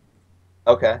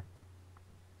 Okay.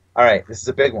 All right, this is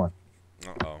a big one.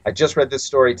 Uh-oh. I just read this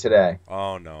story today.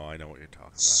 Oh no, I know what you're talking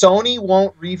about. Sony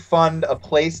won't refund a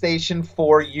PlayStation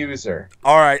 4 user.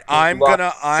 All right, I'm wait,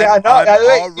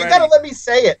 already. you gotta let me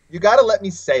say it. You gotta let me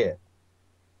say it.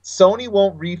 Sony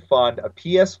won't refund a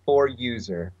PS4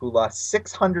 user who lost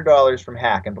 $600 from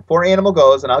hack. And before Animal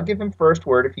goes, and I'll give him first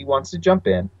word if he wants to jump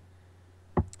in,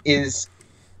 is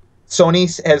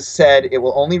Sony has said it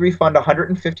will only refund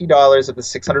 $150 of the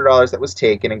 $600 that was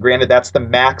taken. And granted, that's the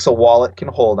max a wallet can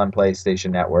hold on PlayStation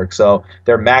Network. So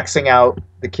they're maxing out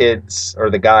the kid's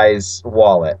or the guy's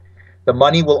wallet. The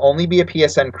money will only be a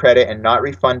PSN credit and not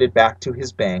refunded back to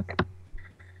his bank.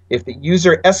 If the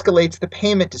user escalates the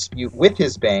payment dispute with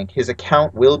his bank, his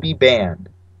account will be banned.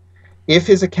 If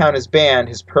his account is banned,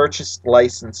 his purchase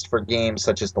license for games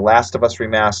such as The Last of Us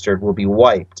Remastered will be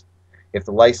wiped. If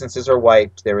the licenses are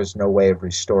wiped, there is no way of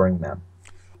restoring them.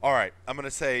 All right, I'm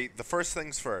gonna say the first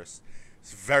things first.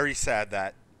 It's very sad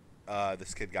that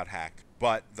this kid got hacked,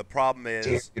 but the problem Dare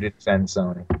is, you to defend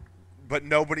Sony? but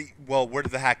nobody. Well, where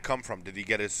did the hack come from? Did he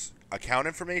get his account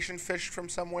information phished from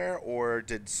somewhere, or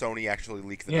did Sony actually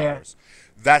leak the numbers?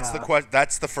 That's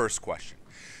That's the first question.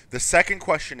 The second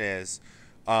question is,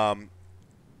 I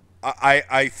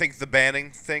think the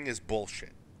banning thing is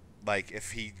bullshit. Like,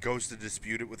 if he goes to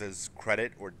dispute it with his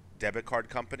credit or debit card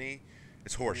company,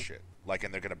 it's horseshit. Like,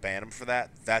 and they're gonna ban him for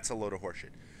that. That's a load of horseshit.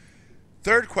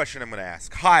 Third question I'm gonna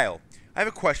ask, Kyle. I have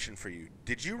a question for you.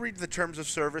 Did you read the terms of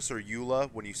service or EULA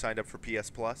when you signed up for PS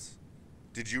Plus?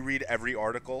 Did you read every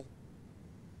article?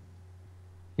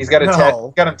 He's got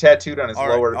got him tattooed on his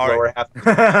lower half.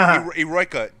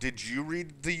 Eroika, did you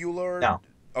read the EULA? No.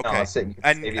 Okay. No, save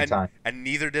you time. And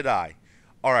neither did I.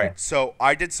 All right. Yeah. So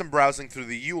I did some browsing through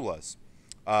the EULAs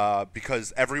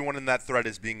because everyone in that thread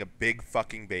is being a big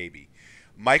fucking baby.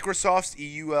 Microsoft's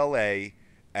EULA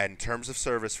and terms of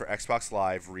service for Xbox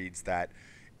Live reads that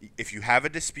if you have a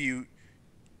dispute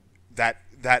that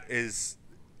is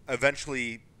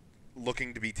eventually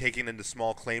looking to be taken into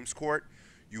small claims court,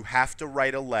 you have to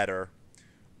write a letter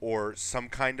or some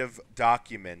kind of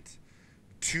document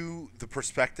to the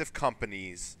prospective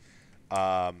companies,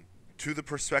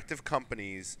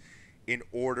 in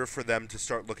order for them to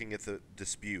start looking at the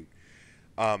dispute.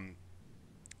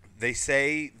 They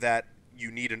say that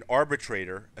you need an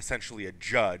arbitrator, essentially a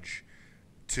judge,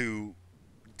 to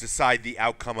decide the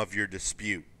outcome of your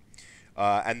dispute.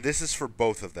 And this is for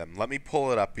both of them. Let me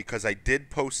pull it up because I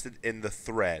did post it in the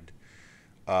thread.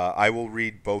 I will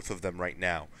read both of them right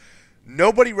now.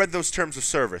 Nobody read those terms of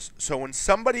service. So when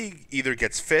somebody either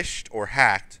gets phished or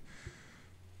hacked,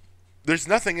 there's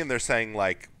nothing in there saying,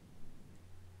 like,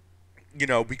 you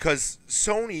know, because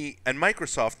Sony and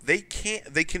Microsoft, they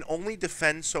can only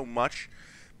defend so much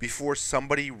before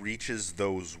somebody reaches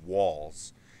those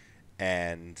walls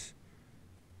and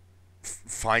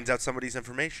finds out somebody's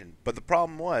information. But the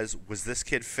problem was this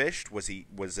kid phished?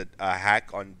 Was it a hack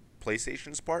on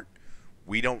PlayStation's part?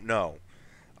 We don't know.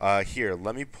 Here,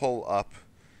 let me pull up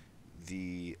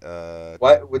the...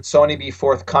 What would Sony be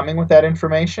forthcoming with that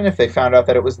information if they found out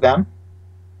that it was them?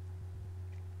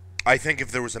 I think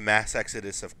if there was a mass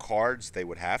exodus of cards, they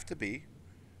would have to be,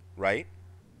 right?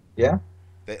 Yeah.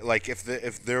 Like if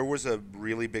there was a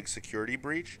really big security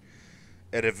breach,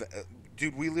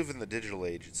 dude, we live in the digital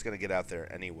age. It's gonna get out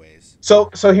there anyways.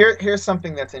 So here's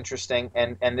something that's interesting,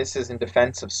 and this is in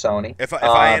defense of Sony. If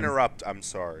I interrupt, I'm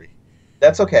sorry.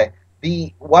 That's okay.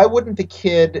 Why wouldn't the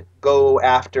kid go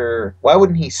after? Why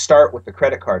wouldn't he start with the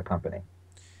credit card company?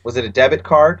 Was it a debit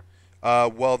card?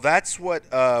 Well, that's what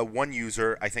one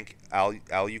user, I think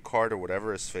Alucard or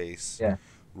whatever his face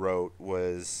wrote,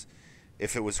 was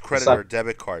if it was credit or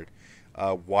debit card,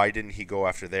 why didn't he go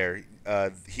after there?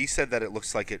 He said that it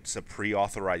looks like it's a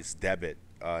pre-authorized debit,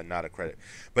 not a credit.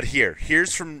 But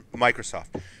here's from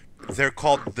Microsoft. They're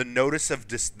called the notices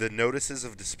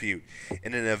of dispute.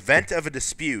 In an event of a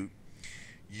dispute,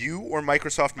 you or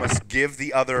Microsoft must give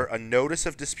the other a notice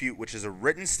of dispute, which is a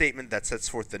written statement that sets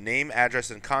forth the name, address,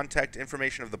 and contact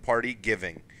information of the party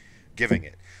giving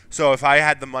it. So if I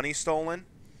had the money stolen,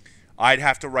 I'd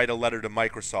have to write a letter to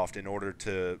Microsoft in order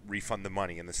to refund the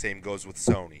money, and the same goes with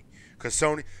Sony. Because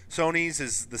Sony's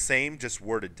is the same, just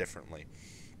worded differently.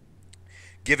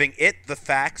 Giving it the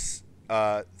facts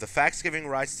giving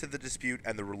rise to the dispute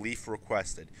and the relief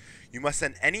requested. You must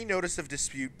send any notice of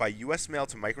dispute by U.S. mail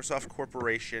to Microsoft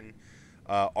Corporation,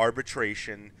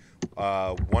 arbitration,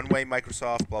 one-way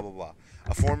Microsoft, blah, blah, blah.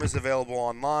 A form is available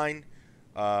online.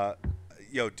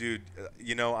 Yo, dude,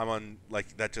 you know, I'm on,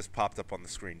 like, that just popped up on the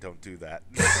screen. Don't do that.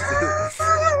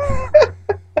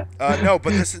 No,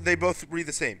 but they both read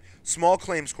the same. Small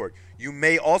claims court. You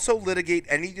may also litigate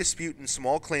any dispute in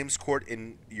small claims court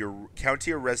in your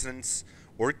county or residence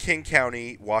or King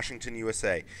County, Washington,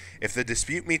 USA. If the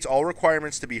dispute meets all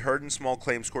requirements to be heard in small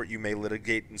claims court, you may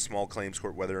litigate in small claims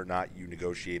court whether or not you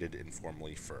negotiated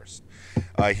informally first.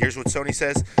 Here's what Sony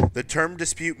says. The term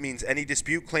dispute means any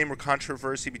dispute, claim, or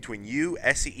controversy between you,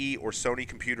 SCE, or Sony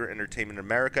Computer Entertainment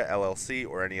America, LLC,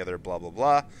 or any other blah,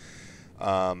 blah,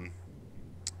 blah.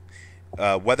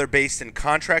 Whether based in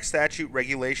contract, statute,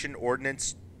 regulation,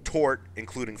 ordinance, tort,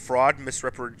 including fraud,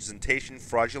 misrepresentation,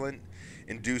 fraudulent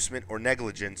inducement, or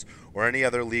negligence, or any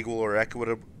other legal or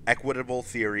equitable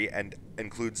theory, and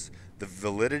includes the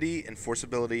validity,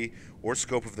 enforceability, or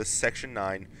scope of this Section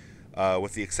 9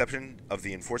 with the exception of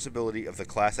the enforceability of the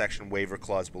class action waiver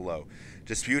clause below.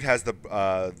 Dispute has the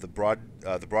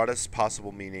broadest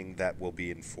possible meaning that will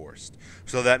be enforced.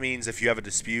 So that means if you have a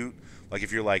dispute, like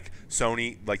if you're like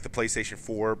Sony, like the PlayStation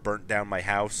 4 burnt down my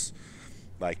house,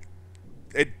 like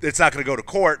it's not going to go to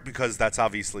court because that's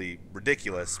obviously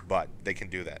ridiculous, but they can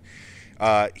do that.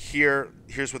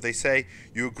 Here's what they say.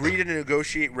 You agree to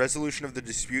negotiate resolution of the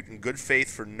dispute in good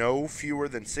faith for no fewer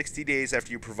than 60 days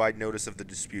after you provide notice of the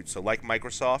dispute. So like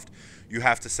Microsoft, you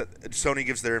have to Sony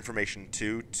gives their information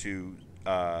to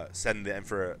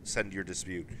send your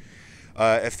dispute.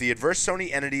 If the adverse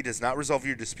Sony entity does not resolve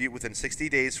your dispute within 60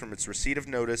 days from its receipt of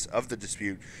notice of the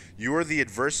dispute, you or the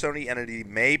adverse Sony entity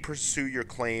may pursue your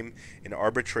claim in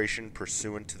arbitration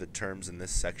pursuant to the terms in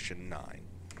this section 9.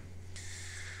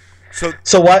 So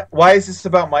why is this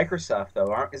about Microsoft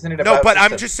though? Isn't it about? No, but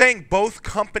I'm just saying both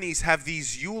companies have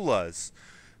these EULAs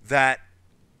that,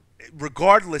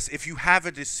 regardless, if you have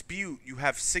a dispute, you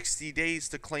have 60 days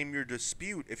to claim your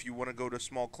dispute if you want to go to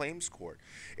small claims court.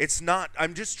 It's not.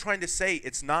 I'm just trying to say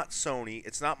it's not Sony,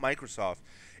 it's not Microsoft,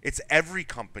 it's every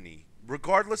company,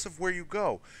 regardless of where you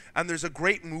go. And there's a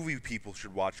great movie people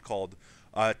should watch called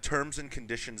Terms and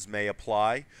Conditions May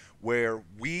Apply, where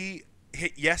we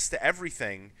hit yes to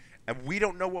everything. And we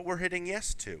don't know what we're hitting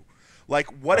yes to. Like,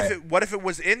 what if it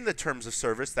was in the terms of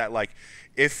service that, like,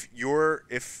 if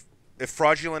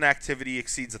fraudulent activity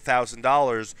exceeds $1,000,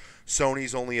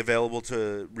 Sony's only available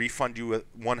to refund you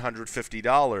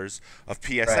 $150 of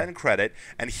PSN credit,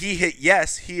 and he hit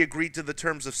yes, he agreed to the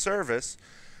terms of service,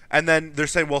 and then they're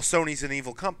saying, well, Sony's an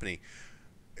evil company.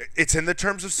 It's in the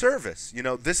terms of service. You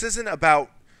know, this isn't about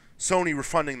Sony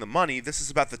refunding the money. This is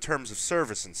about the terms of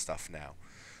service and stuff now.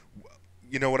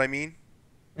 You know what I mean?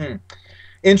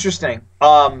 Interesting.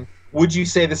 Would you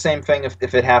say the same thing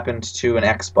if it happened to an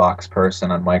Xbox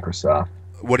person on Microsoft?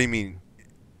 What do you mean?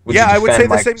 I would say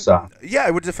Microsoft? The same. Yeah,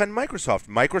 I would defend Microsoft.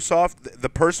 Microsoft, the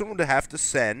person would have to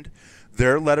send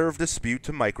their letter of dispute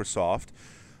to Microsoft.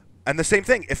 And the same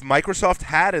thing, if Microsoft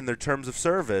had in their terms of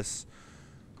service,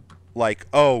 like,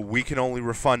 oh, we can only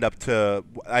refund up to,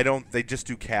 they just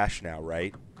do cash now,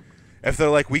 right? If they're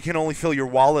like, we can only fill your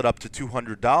wallet up to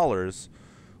 $200,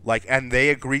 like, and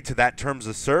they agree to that terms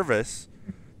of service,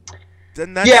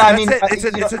 then that's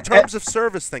it. It's a terms of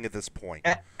service thing at this point.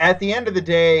 At the end of the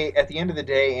day,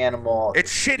 Animal.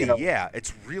 It's shitty. You know, yeah,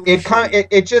 it's really.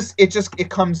 Shitty. It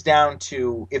comes down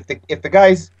to if the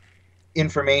guy's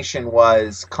information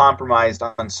was compromised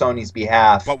on Sony's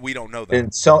behalf, but we don't know that. Then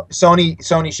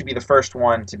Sony should be the first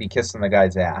one to be kissing the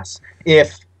guy's ass.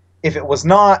 If it was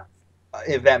not.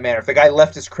 In that manner, if the guy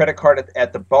left his credit card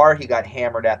at the bar he got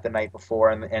hammered at the night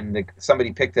before, and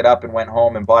somebody picked it up and went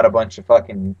home and bought a bunch of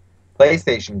fucking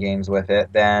PlayStation games with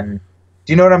it, then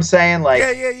do you know what I'm saying? Like,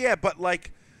 yeah, but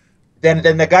like, then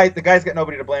the guy's got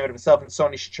nobody to blame but himself, and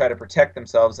Sony should try to protect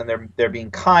themselves, and they're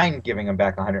being kind, giving him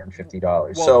back $150.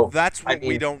 Well, so that's what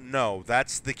we don't know.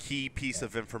 That's the key piece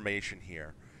of information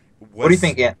here. What do you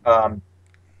think? Go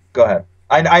ahead.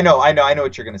 I know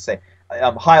what you're gonna say.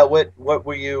 Heil, what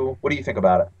do you think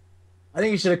about it? I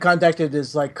think he should have contacted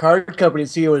his card company and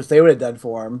see what they would have done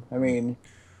for him. I mean,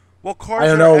 well, cards. I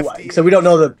don't know. So we don't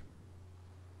know the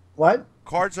what?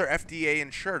 Cards are FDA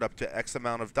insured up to X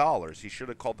amount of dollars. He should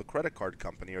have called the credit card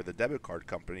company or the debit card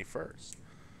company first.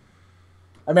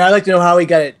 I mean, I'd like to know how he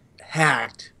got it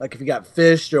hacked, like if he got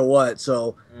phished or what.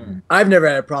 So I've never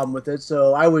had a problem with it.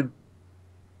 So I would,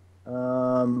 I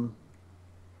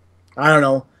don't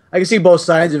know. I can see both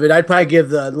sides of it. I'd probably give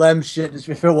the Lem shit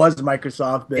if it was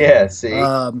Microsoft. But, yeah, see?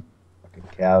 Fucking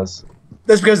cows.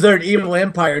 That's because they're an evil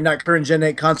empire, not current Gen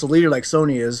 8 console leader like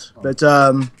Sony is. But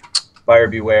buyer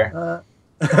beware.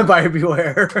 Buyer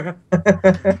beware.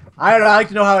 I don't know. I like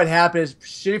to know how it happened. It's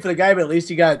shitty for the guy, but at least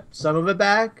he got some of it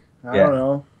back. I don't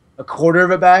know. A quarter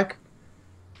of it back?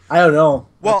 I don't know.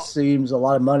 Well, that seems a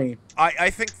lot of money. I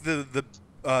think the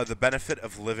benefit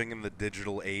of living in the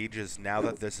digital age is now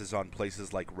that this is on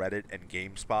places like Reddit and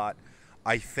GameSpot,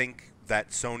 I think that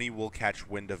Sony will catch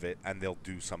wind of it and they'll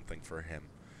do something for him.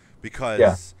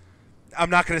 Because I'm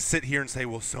not going to sit here and say,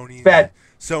 well,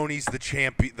 Sony's the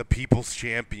champion, the people's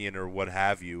champion, or what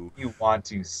have you. You want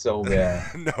to so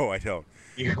bad. No, I don't.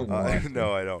 You want to.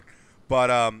 No, I don't.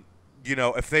 But you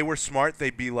know, if they were smart,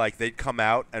 they'd come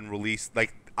out and release.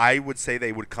 Like, I would say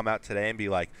they would come out today and be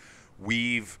like,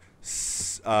 we've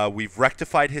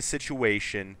rectified his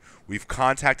situation. We've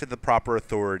contacted the proper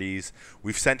authorities.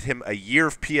 We've sent him a year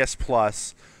of PS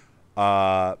Plus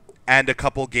and a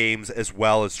couple games, as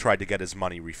well as tried to get his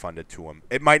money refunded to him.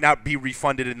 It might not be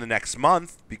refunded in the next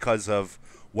month because of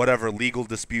whatever legal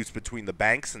disputes between the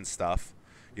banks and stuff.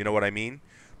 You know what I mean?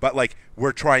 but like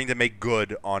we're trying to make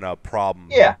good on a problem.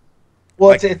 Yeah.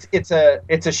 Well, Like-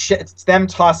 it's them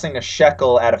tossing a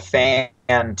shekel at a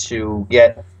fan to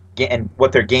get, and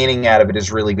what they're gaining out of it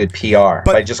is really good PR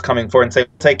But- by just coming forward and say,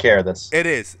 take care of this. It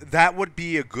is. That would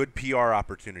be a good PR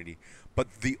opportunity.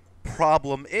 But the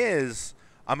problem is,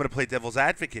 I'm going to play devil's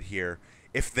advocate here.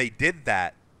 If they did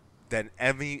that, then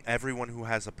everyone who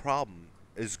has a problem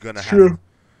is going to have.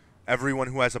 Everyone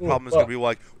who has a problem is going to be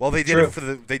like, well, they did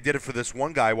it for this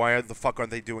one guy. Why the fuck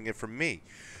aren't they doing it for me?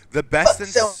 The best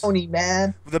Sony,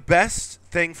 man. The best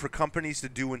thing for companies to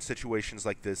do in situations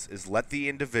like this is let the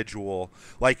individual,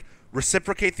 like,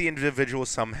 reciprocate the individual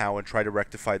somehow and try to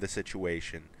rectify the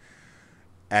situation.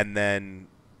 And then,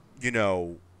 you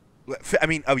know, I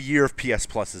mean, a year of PS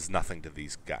Plus is nothing to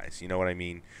these guys. You know what I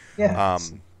mean? Yeah.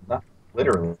 It's not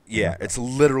literally. Yeah, it's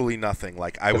literally nothing.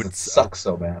 Like, I would It sucks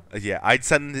so bad. Yeah, I'd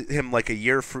send him like a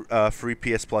year free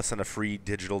PS Plus and a free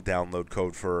digital download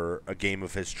code for a game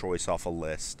of his choice off a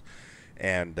list,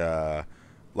 and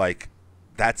like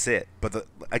that's it. But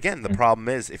again, the problem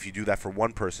is if you do that for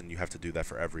one person, you have to do that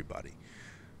for everybody.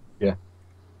 Yeah.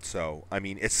 So I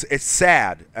mean, it's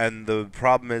sad, and the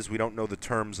problem is we don't know the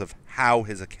terms of how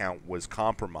his account was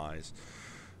compromised.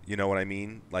 You know what I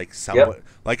mean? Like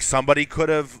somebody could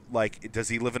have, like, does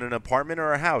he live in an apartment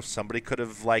or a house? Somebody could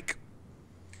have, like,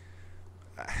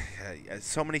 there's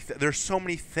so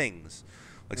many things.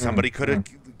 Like somebody could have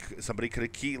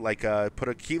put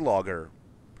a keylogger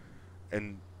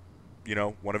in, you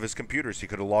know, one of his computers. He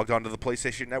could have logged onto the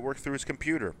PlayStation Network through his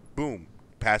computer. Boom,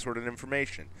 password and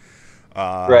information.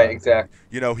 Right, exactly.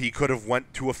 You know, he could have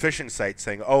went to a phishing site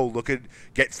saying, "Oh,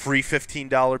 get free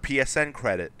 $15 PSN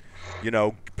credit." You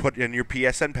know, put in your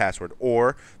PSN password.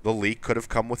 Or the leak could have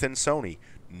come within Sony.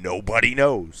 Nobody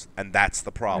knows, and that's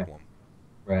the problem.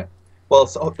 Right. Well,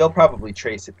 so they'll probably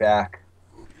trace it back.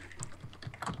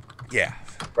 Yeah.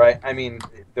 Right. I mean,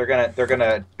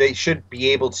 they should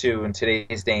be able to, in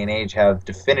today's day and age, have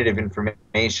definitive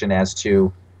information as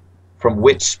to from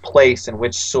which place and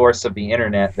which source of the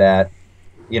internet that,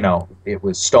 you know, it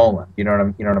was stolen. You know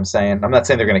what I'm saying? I'm not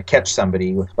saying they're going to catch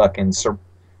somebody with fucking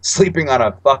sleeping on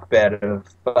a fuck bed of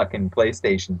fucking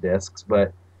PlayStation discs,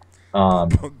 but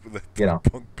you know,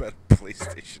 bunk bed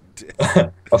PlayStation disc.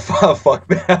 a fuck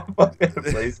bed of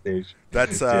PlayStation.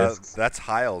 That's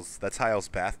Hyle's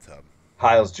bathtub.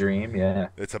 Hyle's dream, yeah.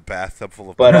 It's a bathtub full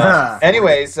of. But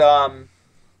anyways,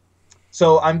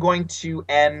 so I'm going to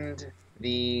end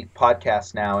the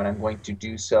podcast now, and I'm going to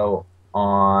do so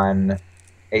on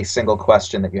a single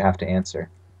question that you have to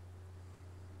answer.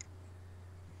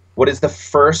 What is the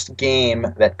first game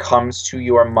that comes to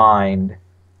your mind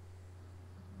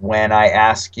when I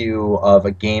ask you of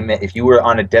a game that, if you were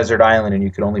on a desert island and you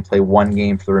could only play one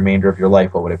game for the remainder of your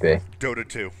life, what would it be? Dota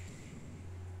 2.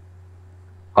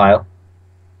 Kyle?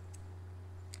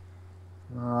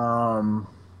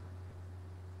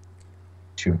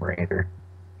 Tomb Raider.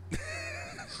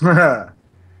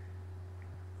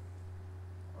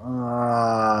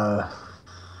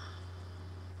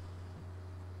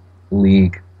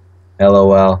 League.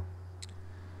 LOL.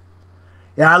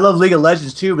 Yeah, I love League of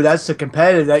Legends too, but that's a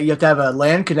competitive that you have to have a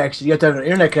LAN connection. You have to have an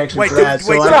internet connection Wait, for that. So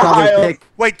wait, I'd probably pick.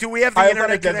 Wait, do we have the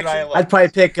internet connection? I'd probably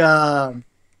pick.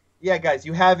 Yeah, guys,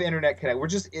 you have internet connect. We're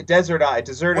just a deserted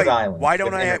island. Why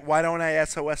don't I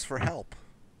SOS for help?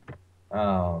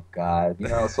 Oh God, you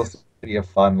know it's supposed to be a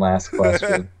fun last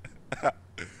question.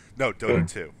 No, Dota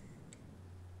 2.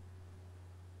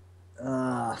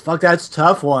 Fuck, that's a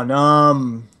tough one.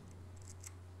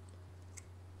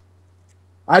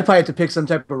 I'd probably have to pick some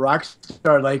type of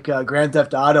Rockstar like Grand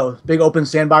Theft Auto, big open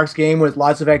sandbox game with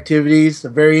lots of activities,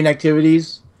 varying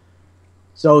activities.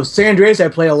 So San Andreas, I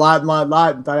played a lot.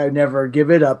 Thought I'd never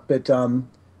give it up, but the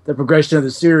progression of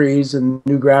the series and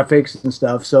new graphics and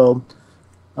stuff. So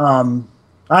I don't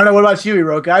know. What about you,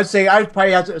 Hiroka? I'd say I'd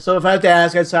probably have to. So if I had to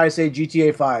ask, I'd say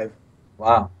GTA 5.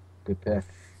 Wow, good pick.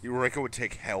 Eureka would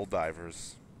take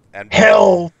Helldivers and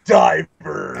Helldivers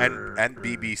and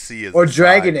BBC as or a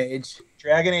Dragon side. Age.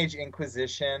 Dragon Age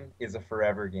Inquisition is a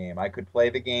forever game. I could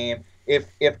play the game if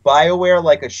BioWare,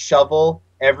 like a shovel,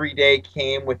 every day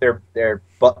came with their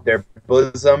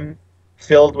bosom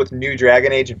filled with new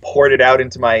Dragon Age and poured it out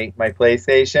into my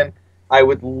PlayStation. I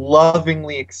would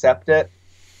lovingly accept it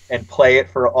and play it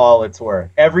for all it's worth.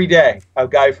 Every day, a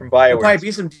guy from BioWare. There'll probably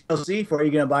be some DLC for it. Are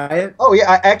you gonna buy it? Oh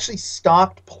yeah, I actually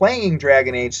stopped playing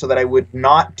Dragon Age so that I would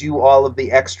not do all of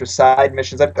the extra side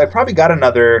missions. I've probably got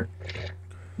another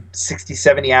 60,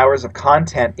 70 hours of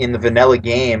content in the vanilla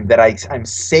game that I'm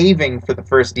saving for the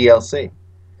first DLC.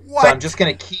 What? So I'm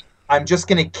just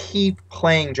gonna keep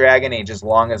playing Dragon Age as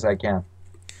long as I can.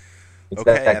 It's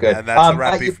Okay, that good. and that's a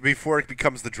wrap before it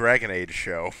becomes the Dragon Age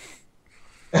show.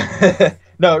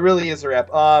 No, it really is a wrap.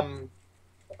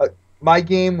 My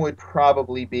game would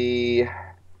probably be.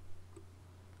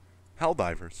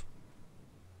 Helldivers.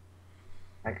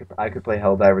 I could play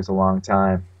Helldivers a long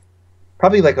time.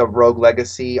 Probably like a Rogue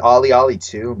Legacy, Ollie Ollie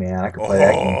 2, man. I could play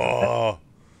that game.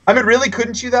 I mean, really,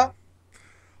 couldn't you though?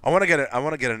 I want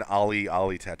to get an Ollie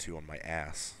Ollie tattoo on my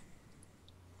ass.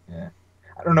 Yeah.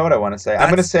 I don't know what I want to say. I'm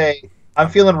going to say I'm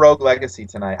feeling Rogue Legacy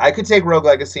tonight. I could take Rogue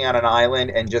Legacy on an island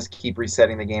and just keep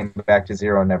resetting the game back to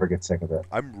zero and never get sick of it.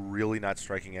 I'm really not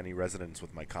striking any resonance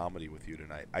with my comedy with you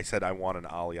tonight. I said I want an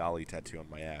Ollie Ollie tattoo on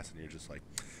my ass, and you're just like,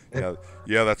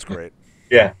 yeah, that's great.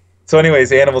 Yeah. So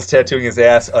anyways, Animal's tattooing his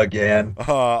ass again.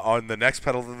 On the next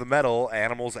pedal to the metal,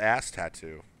 Animal's ass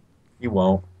tattoo. You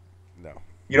won't. No.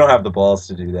 You don't have the balls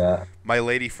to do that. My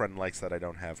lady friend likes that I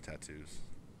don't have tattoos.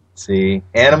 See,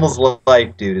 Animal's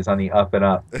life, dude, is on the up and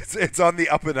up. It's on the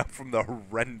up and up from the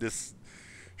horrendous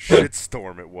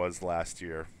shitstorm it was last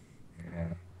year. Yeah.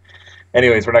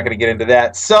 Anyways, we're not going to get into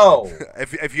that. So,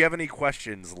 if you have any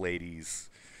questions, ladies,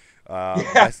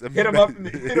 hit them up in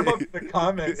the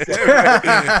comments section.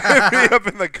 Hit me up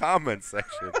in the comments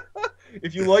section.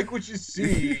 If you like what you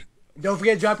see, don't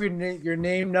forget to drop your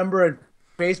name, number, and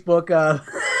Facebook.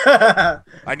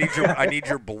 I need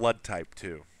your blood type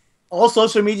too. All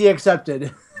social media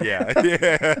accepted.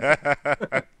 Yeah.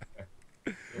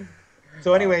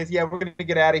 So anyways, yeah, we're going to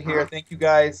get out of here. Thank you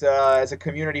guys as a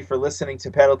community for listening to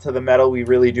Pedal to the Metal. We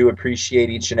really do appreciate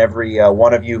each and every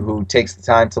one of you who takes the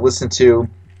time to listen to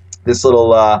this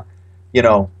little,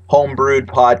 homebrewed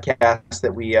podcast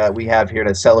that we have here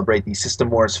to celebrate the System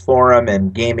Wars Forum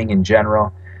and gaming in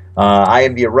general. I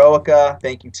am the Eroica.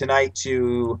 Thank you tonight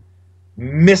to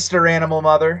Mr. Animal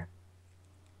Mother.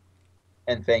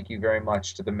 And thank you very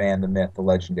much to the man, the myth, the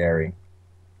legendary,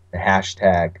 the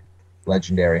hashtag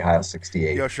legendary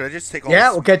Heil68. Yo, should I just take all Yeah,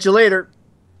 this, we'll catch you later.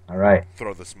 All right.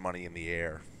 throw this money in the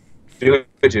air? Do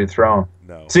it, dude. Throw 'em.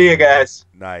 No. See you guys.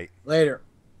 Night. Later.